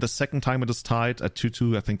pick, and the second time it is tied at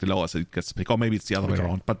 2-2, I think the lower seed gets to pick, or maybe it's the other way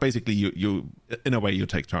around. But basically, you in a way you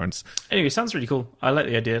take turns. Anyway, sounds really cool. I like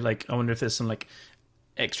the idea. Like, I wonder if there's some like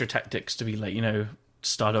extra tactics to be like,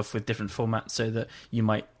 start off with different formats so that you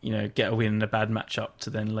might get a win in a bad matchup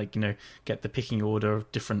to then like get the picking order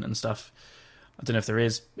different and stuff. I don't know if there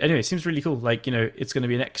is. Anyway, it seems really cool. Like, it's going to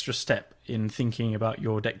be an extra step in thinking about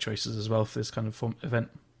your deck choices as well for this kind of event.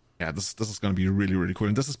 Yeah, this is going to be really, really cool.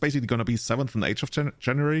 And this is basically going to be 7th and 8th of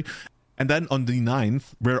January. And then on the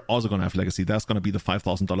 9th, we're also going to have Legacy. There's going to be the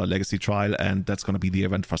 $5,000 Legacy trial, and that's going to be the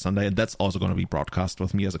event for Sunday. And that's also going to be broadcast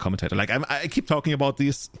with me as a commentator. Like, I keep talking about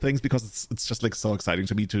these things because it's just like so exciting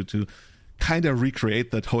to me to kind of recreate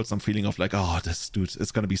that wholesome feeling of like, oh, this dude, it's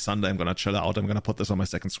going to be Sunday. I'm going to chill out. I'm going to put this on my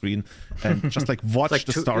second screen and just like watch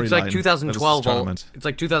the storyline. It's like 2012. It's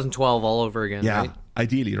like 2012 all over again. Yeah, right?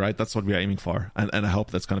 Ideally, right? That's what we're aiming for, and I hope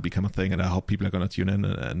that's going to become a thing, and I hope people are going to tune in,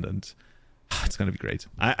 and it's going to be great.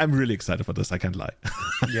 I'm really excited for this. I can't lie.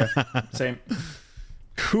 Yeah, same.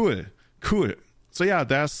 Cool. So yeah,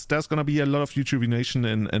 there's going to be a lot of rejuvenation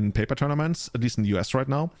in paper tournaments, at least in the US right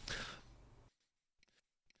now.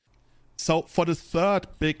 So for the third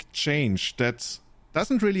big change that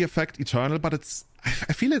doesn't really affect Eternal, but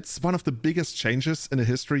I feel it's one of the biggest changes in the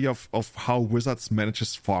history of how Wizards manages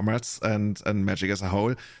formats and Magic as a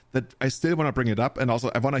whole, that I still want to bring it up. And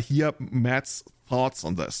also I want to hear Matt's thoughts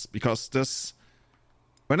on this, because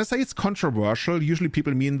when I say it's controversial, usually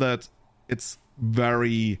people mean that it's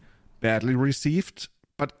very badly received.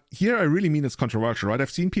 But here I really mean it's controversial, right?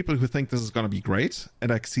 I've seen people who think this is going to be great,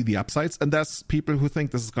 and I see the upsides. And there's people who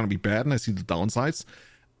think this is going to be bad, and I see the downsides.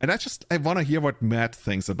 And I want to hear what Matt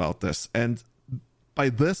thinks about this. And by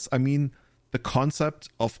this, I mean the concept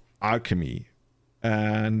of alchemy.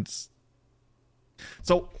 And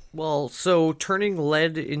So Well, so turning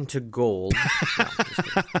lead into gold. No, just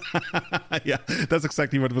kidding. yeah, that's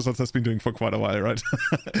exactly what Wizards has been doing for quite a while, right?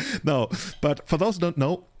 No, but for those who don't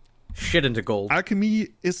know, Shit into gold. alchemy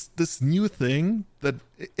is this new thing that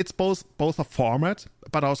it's both a format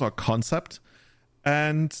but also a concept.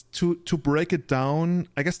 And to break it down,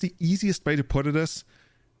 I guess the easiest way to put it is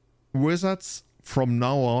Wizards from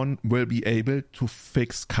now on will be able to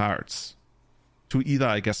fix cards. To either,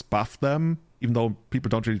 I guess, buff them, even though people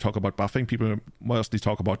don't really talk about buffing, people mostly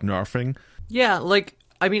talk about nerfing. Yeah, like,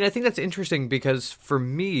 I mean, I think that's interesting because for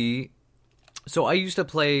me, so I used to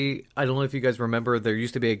play, I don't know if you guys remember, there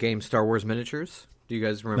used to be a game, Star Wars Miniatures. Do you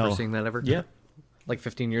guys remember No. seeing that ever? Yeah. Like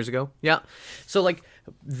 15 years ago? Yeah. So, like,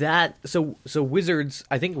 that, so Wizards,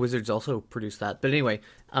 I think Wizards also produced that. But anyway,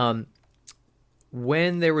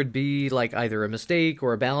 when there would be, like, either a mistake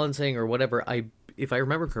or a balancing or whatever, if I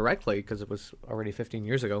remember correctly, because it was already 15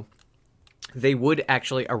 years ago, they would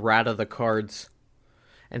actually errata the cards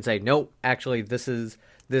and say, no, actually, this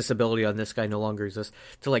ability on this guy no longer exists,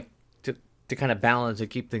 to kind of balance and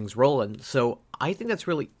keep things rolling. So I think that's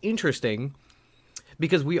really interesting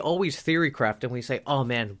because we always theory craft and we say, oh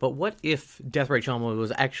man, but what if Deathrite Shaman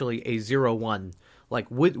was actually a 0-1? Like,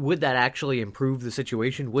 would that actually improve the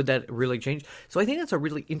situation? Would that really change? So I think that's a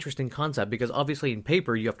really interesting concept because obviously in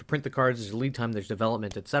paper you have to print the cards, there's lead time, there's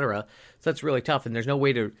development, etc. So that's really tough, and there's no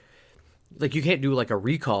way to, like, you can't do like a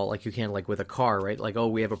recall like you can like with a car, right? Like, oh,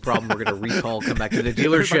 we have a problem, we're going to recall, come back to the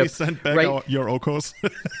Everybody dealership, send back right? your Okos.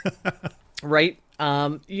 Right.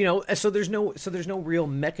 So there's no real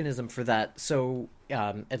mechanism for that. So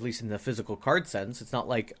at least in the physical card sense, it's not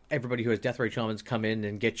like everybody who has Deathrite Shamans come in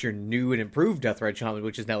and get your new and improved Deathrite Shaman,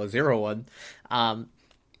 which is now a 0-1.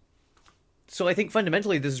 So I think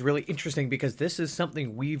fundamentally this is really interesting because this is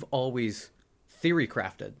something we've always theory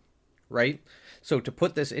crafted, right? So to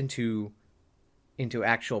put this into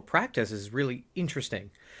actual practice is really interesting.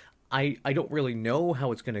 I don't really know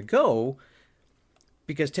how it's going to go,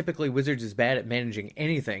 because typically Wizards is bad at managing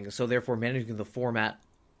anything, so therefore managing the format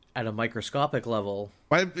at a microscopic level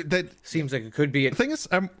Well, seems like it could be the thing is,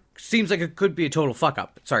 a total fuck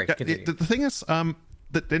up. Sorry, continue. the thing is,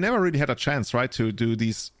 that they never really had a chance, right, to do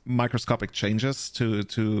these microscopic changes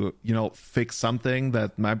to fix something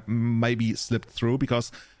that maybe slipped through,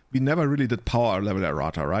 because we never really did power level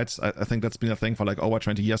errata, right? I think that's been a thing for like over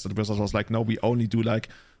 20 years. That Wizards was like, no, we only do like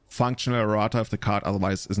functional errata if the card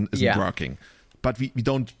otherwise isn't working. But we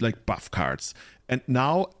don't like buff cards. And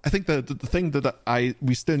now I think the thing that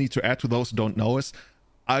we still need to add to those who don't know is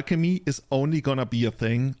alchemy is only gonna be a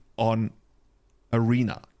thing on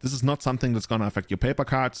Arena. This is not something that's gonna affect your paper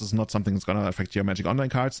cards. This is not something that's gonna affect your Magic Online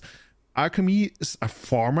cards. Alchemy is a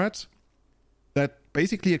format that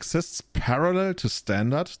basically exists parallel to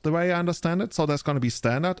Standard, the way I understand it. So there's gonna be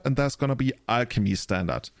Standard and there's gonna be Alchemy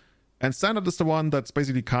Standard. And Standard is the one that's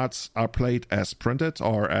basically cards are played as printed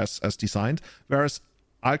or as designed, whereas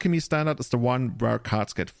Alchemy Standard is the one where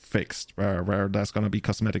cards get fixed, where there's going to be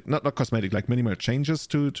cosmetic, not cosmetic, like minimal changes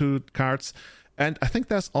to cards. And I think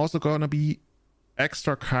there's also going to be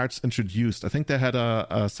extra cards introduced. I think they had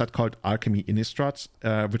a set called Alchemy Innistrad,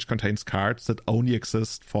 which contains cards that only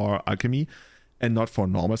exist for Alchemy and not for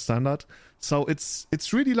normal Standard. So it's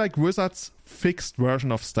really like Wizards' fixed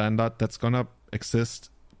version of Standard that's going to exist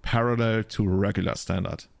parallel to regular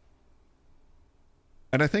Standard.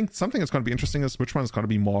 And I think something that's going to be interesting is which one is going to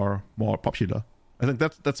be more popular. I think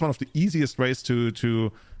that's one of the easiest ways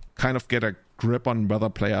to kind of get a grip on whether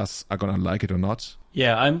players are going to like it or not.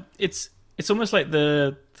 Yeah, it's almost like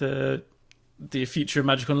the future of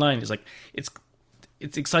Magic Online is like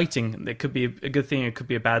it's exciting. It could be a good thing, it could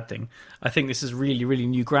be a bad thing. I think this is really, really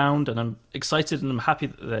new ground, and I'm excited and I'm happy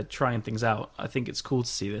that they're trying things out. I think it's cool to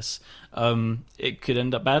see this. It could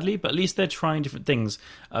end up badly, but at least they're trying different things.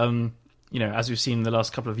 As we've seen in the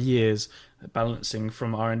last couple of years, balancing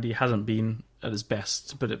from R&D hasn't been at its best,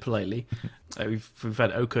 to put it politely. We've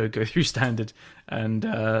had Oko go through Standard, and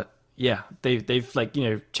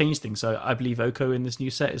they've changed things. So I believe Oko in this new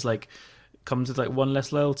set is like comes with like one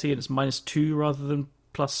less loyalty, and it's -2 rather than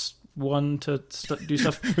 +1 to do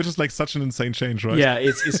stuff. Which is like such an insane change, right? Yeah,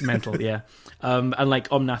 it's mental, yeah. And like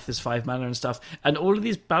Omnath is 5 mana and stuff. And all of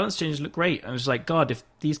these balance changes look great. And it's like, God, if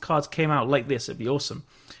these cards came out like this, it'd be awesome.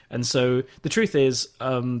 And so the truth is,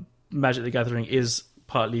 Magic the Gathering is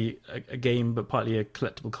partly a game, but partly a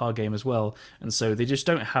collectible card game as well. And so they just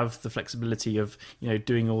don't have the flexibility of,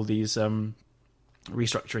 doing all these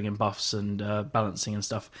restructuring and buffs and balancing and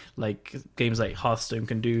stuff, like games like Hearthstone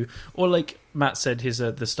can do, or like Matt said, his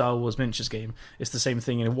the Star Wars miniatures game. It's the same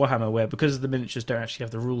thing in Warhammer, where because the miniatures don't actually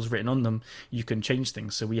have the rules written on them, you can change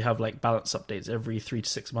things. So we have like balance updates every 3 to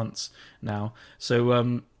 6 months now.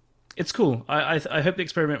 So it's cool. I hope they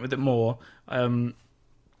experiment with it more.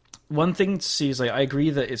 One thing to see is, like, I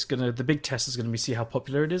agree that the big test is gonna be see how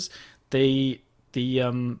popular it is. The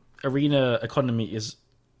arena economy is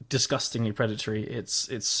disgustingly predatory.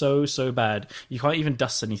 It's so bad. You can't even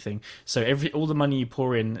dust anything. So all the money you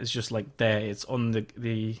pour in is just like there. It's on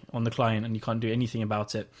the client, and you can't do anything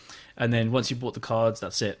about it. And then once you bought the cards,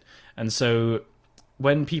 that's it. And so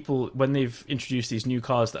when they've introduced these new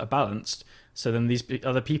cards that are balanced, so then these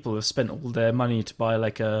other people have spent all their money to buy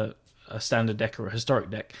like a standard deck or a historic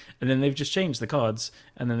deck, and then they've just changed the cards,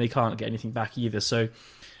 and then they can't get anything back either. So,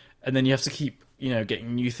 and then you have to keep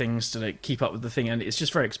getting new things to like keep up with the thing, and it's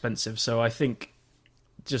just very expensive. So I think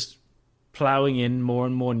just ploughing in more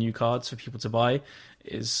and more new cards for people to buy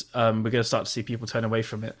is we're going to start to see people turn away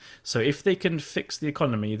from it. So if they can fix the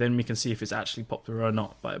economy, then we can see if it's actually popular or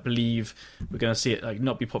not. But I believe we're going to see it like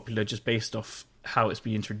not be popular just based off how it's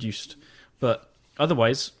been introduced. But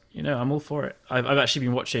otherwise, I'm all for it. I've actually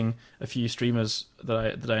been watching a few streamers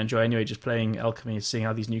that I enjoy anyway, just playing Alchemy, seeing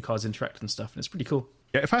how these new cards interact and stuff, and it's pretty cool.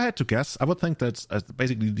 Yeah, if I had to guess, I would think that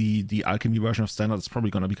basically the Alchemy version of Standard is probably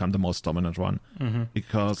going to become the most dominant one,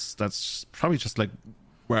 because that's probably just like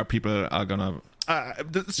where people are gonna.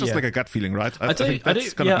 It's just like a gut feeling, right? I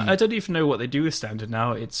don't even know what they do with Standard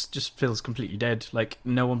now. It just feels completely dead. Like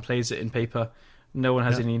no one plays it in paper, no one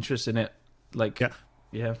has any interest in it. Like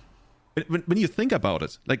yeah. When you think about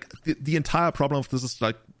it, like the entire problem of this is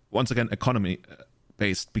like once again economy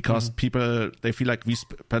based, because people, they feel like we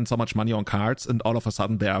spend so much money on cards and all of a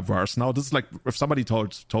sudden they are worse now. This is like if somebody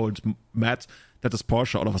told Matt that this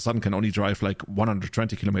Porsche all of a sudden can only drive like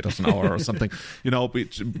 120 kilometers an hour or something,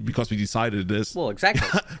 because we decided it is. Well,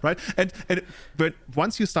 exactly. Right? But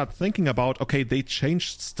once you start thinking about, okay, they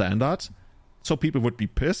changed Standard, so people would be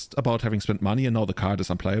pissed about having spent money and now the card is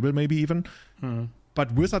unplayable maybe even.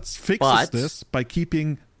 But Wizards fixes this by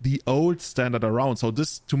keeping the old Standard around. So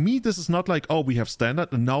this, to me, this is not like, oh, we have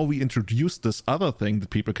Standard and now we introduce this other thing that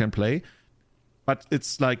people can play. But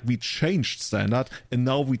it's like we changed Standard and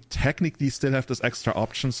now we technically still have this extra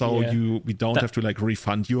option. So we don't have to like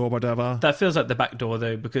refund you or whatever. That feels like the back door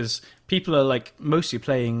though, because people are like mostly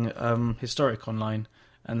playing Historic online.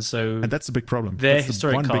 And that's a big problem. Their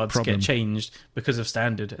historic cards get changed because of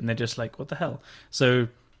Standard, and they're just like, what the hell? So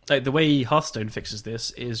like the way Hearthstone fixes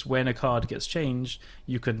this is when a card gets changed,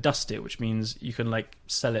 you can dust it, which means you can like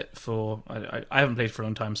sell it for. I haven't played for a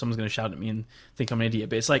long time. Someone's going to shout at me and think I'm an idiot,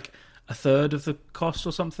 but it's like a third of the cost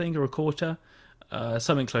or something, or a quarter,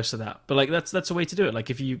 something close to that. But like that's a way to do it. Like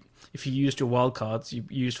if you used your wild cards, you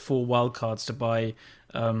used 4 wild cards to buy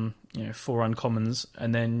 4 uncommons,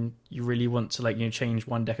 and then you really want to like change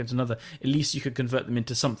one deck into another, at least you could convert them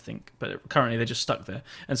into something. But currently they're just stuck there,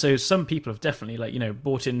 and so some people have definitely like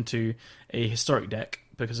bought into a historic deck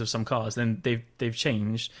because of some cards. Then they've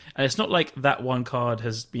changed, and it's not like that one card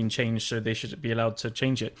has been changed so they should be allowed to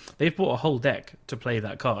change it. They've bought a whole deck to play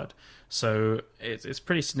that card. So it's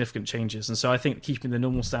pretty significant changes. And so I think keeping the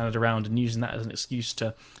normal Standard around and using that as an excuse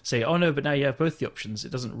to say, oh no, but now you have both the options,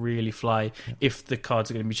 it doesn't really fly if the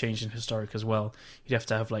cards are going to be changed in Historic as well. You'd have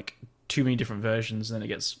to have like too many different versions, and then it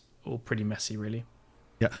gets all pretty messy, really.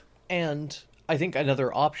 Yeah. And I think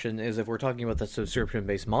another option is, if we're talking about the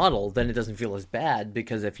subscription-based model, then it doesn't feel as bad,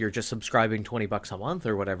 because if you're just subscribing $20 a month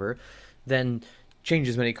or whatever, then change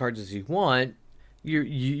as many cards as you want.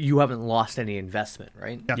 You haven't lost any investment,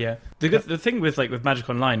 right? Yeah. The thing with Magic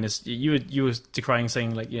Online is you were decrying,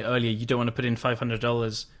 saying like earlier you don't want to put in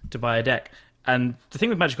 $500 to buy a deck, and the thing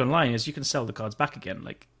with Magic Online is you can sell the cards back again.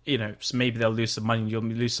 Like so maybe they'll lose some money, you'll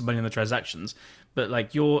lose some money on the transactions, but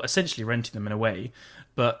like you're essentially renting them in a way.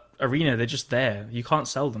 But Arena, they're just there. You can't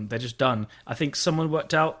sell them. They're just done. I think someone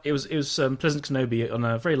worked out it was Pleasant Kenobi on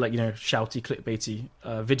a very shouty clickbaity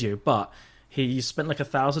video, but he spent like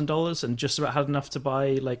 $1,000 and just about had enough to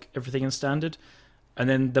buy like everything in Standard, and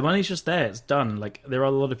then the money's just there. It's done. Like there are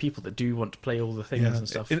a lot of people that do want to play all the things and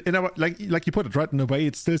stuff. In our, like you put it right, in a way,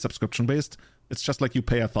 it's still subscription based. It's just like you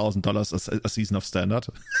pay $1,000 a season of Standard.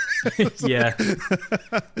 Yeah,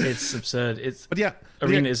 it's absurd.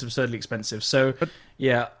 Arena is absurdly expensive. So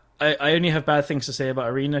I only have bad things to say about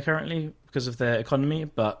Arena currently because of their economy,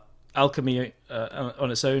 but Alchemy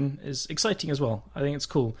on its own is exciting as well. I think it's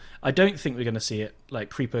cool. I don't think we're going to see it like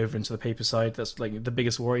creep over into the paper side. That's like the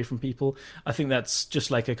biggest worry from people. I think that's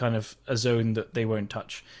just like a kind of a zone that they won't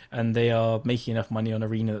touch, and they are making enough money on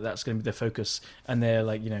Arena that's going to be their focus. And they're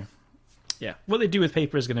like yeah, what they do with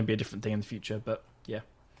paper is going to be a different thing in the future. But yeah,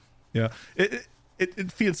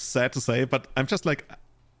 it feels sad to say, but I'm just like,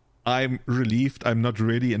 I'm relieved I'm not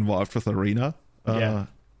really involved with Arena. yeah,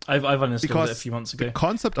 I've uninstalled it a few months ago. The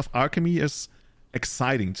concept of alchemy is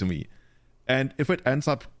exciting to me, and if it ends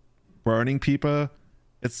up burning people,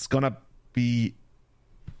 it's gonna be,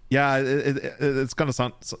 it's gonna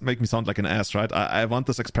make me sound like an ass, right? I want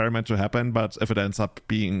this experiment to happen, but if it ends up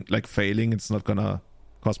being like failing, it's not gonna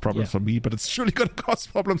cause problems for me, but it's surely gonna cause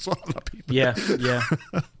problems for other people. Yeah.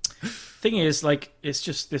 Thing is, like, it's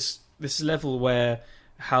just this level where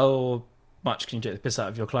how much can you take the piss out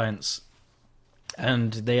of your clients,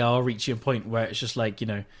 and they are reaching a point where it's just like,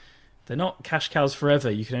 they're not cash cows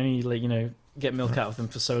forever. You can only, like, get milk out of them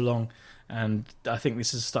for so long. And I think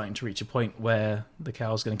this is starting to reach a point where the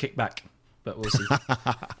cow's going to kick back, but we'll see.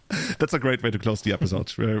 That's a great way to close the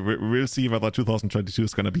episode. We'll see whether 2022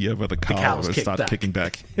 is going to be where the cow will start kicking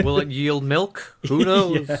back. Will it yield milk? Who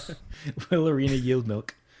knows? Yeah. Will Arena yield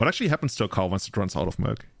milk? What actually happens to a cow once it runs out of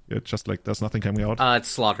milk? It's just like there's nothing coming out? It's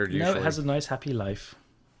slaughtered usually. No, it has a nice happy life.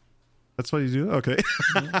 That's what you do? Okay.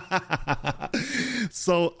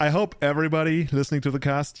 So I hope everybody listening to the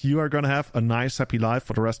cast, you are going to have a nice, happy life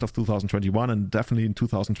for the rest of 2021 and definitely in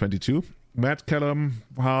 2022. Matt, Callum,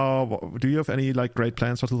 do you have any like great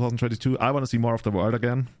plans for 2022? I want to see more of the world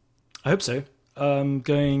again. I hope so.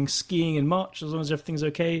 Going skiing in March, as long as everything's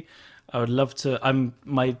okay. I would love to.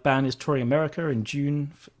 My band is touring America in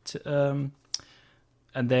June. And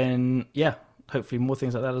then, hopefully more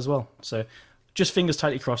things like that as well. So just fingers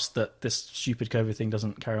tightly crossed that this stupid COVID thing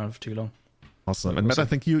doesn't carry on for too long. Awesome. And Matt, I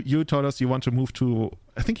think you told us you want to move to,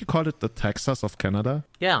 I think you called it the Texas of Canada.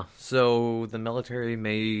 Yeah, so the military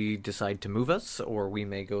may decide to move us, or we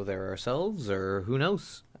may go there ourselves, or who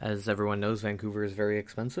knows. As everyone knows, Vancouver is very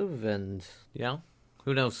expensive, and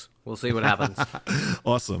who knows? We'll see what happens.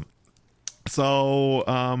 Awesome.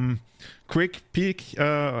 So, quick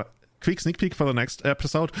sneak peek for the next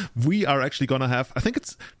episode. We are actually gonna have,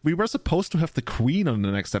 we were supposed to have the Queen on the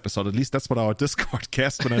next episode. At least that's what our Discord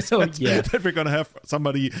guest when I said that we're gonna have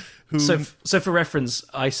somebody who. So for reference,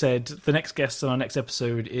 I said the next guest on our next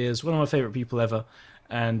episode is one of my favorite people ever,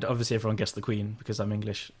 and obviously everyone guessed the Queen because I'm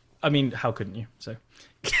English. I mean, how couldn't you? So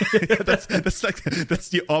that's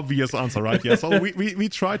the obvious answer, right? Yeah. So we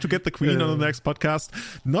try to get the Queen on the next podcast.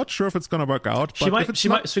 Not sure if it's gonna work out. But she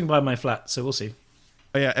might swing by my flat, so we'll see.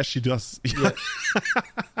 Oh, yeah, as she does. Yeah.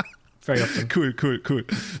 Very often. Cool.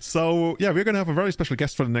 So, we're going to have a very special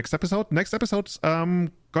guest for the next episode. Next episode's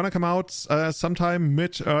going to come out sometime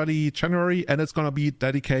early January, and it's going to be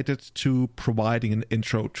dedicated to providing an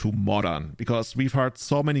intro to Modern, because we've heard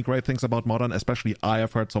so many great things about Modern, especially I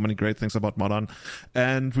have heard so many great things about Modern,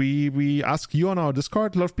 and we asked you on our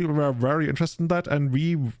Discord. A lot of people were very interested in that, and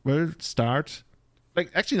we will start... we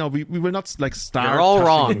will not start. You're all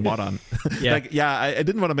wrong. Modern. I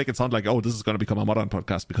didn't want to make it sound like, this is going to become a Modern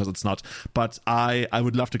podcast, because it's not. But I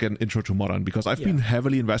would love to get an intro to Modern, because I've been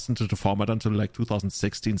heavily invested into the format until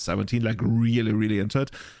 2016, 17, really, really into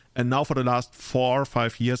it. And now for the last 4 or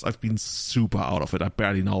 5 years, I've been super out of it. I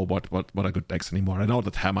barely know what are good decks anymore. I know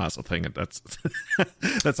that Hammer is a thing, and that's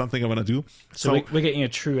that's something I want to do. So we're getting a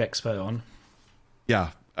true expert on.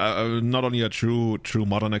 Yeah. Not only a true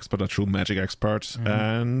Modern expert, a true Magic expert. Mm-hmm.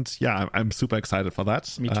 And I'm super excited for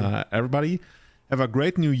that. Me too. Everybody, have a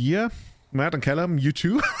great new year. Matt and Callum, you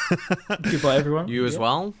too. Goodbye, everyone. You as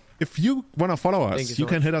well. If you want to follow us, you so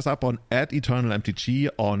can much. hit us up on @EternalMTG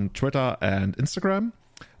on Twitter and Instagram.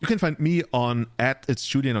 You can find me on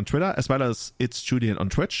 @It'sJulian on Twitter, as well as It's Julian on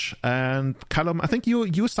Twitch. And Callum, I think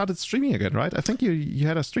you started streaming again, right? I think you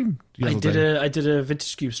had a stream. I did a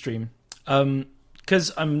Vintage Cube stream.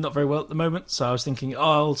 Because I'm not very well at the moment, so I was thinking,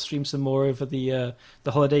 I'll stream some more over the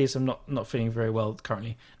holidays. I'm not feeling very well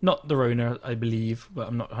currently. Not the Rona, I believe, but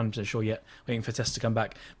I'm not 100% sure yet. Waiting for Tess to come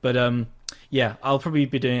back. But I'll probably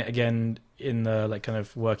be doing it again in the kind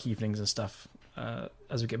of work evenings and stuff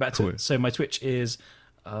as we get back to it. So my Twitch is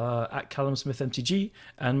 @CallumSmithMTG,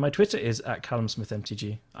 and my Twitter is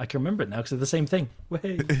 @CallumSmithMTG. I can remember it now because they're the same thing.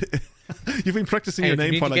 You've been practicing your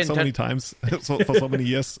name for so many times, for so many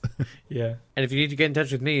years. Yeah. And if you need to get in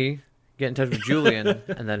touch with me, get in touch with Julian,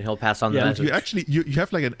 and then he'll pass on the message. You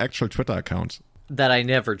have an actual Twitter account that I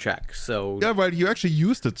never check. So you actually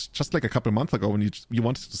used it just a couple months ago when you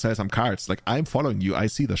wanted to sell some cards. I'm following you. I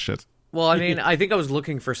see the shit. Well, I mean, I think I was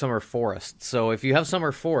looking for Summer Forests. So if you have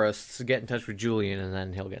Summer Forests, get in touch with Julian, and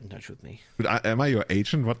then he'll get in touch with me. But am I your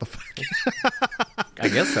agent? What the fuck? I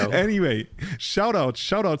guess so. Anyway, shout-outs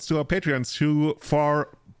to our Patreons who, for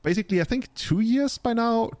basically, I think 2 years by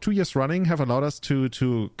now, 2 years running, have allowed us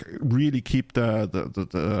to really keep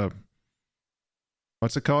the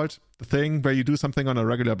what's it called? The thing where you do something on a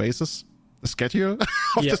regular basis. The schedule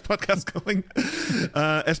of this podcast going.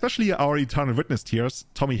 Especially our eternal witness tiers,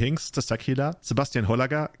 Tommy Hinks, the Secular, Sebastian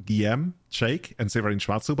Hollager, Guillaume, Jake, and Severin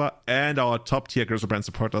Schwarzhuber, and our top tier Grizzle Brand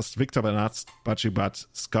supporters, Victor Bernards, Bachi Butt,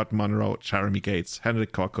 Scott Monroe, Jeremy Gates,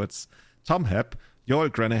 Henrik Korkutz, Tom Hepp, Joel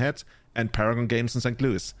Granahead, and Paragon Games in St.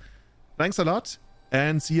 Louis. Thanks a lot,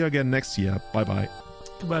 and see you again next year. Bye-bye.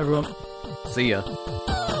 Goodbye, everyone. See ya.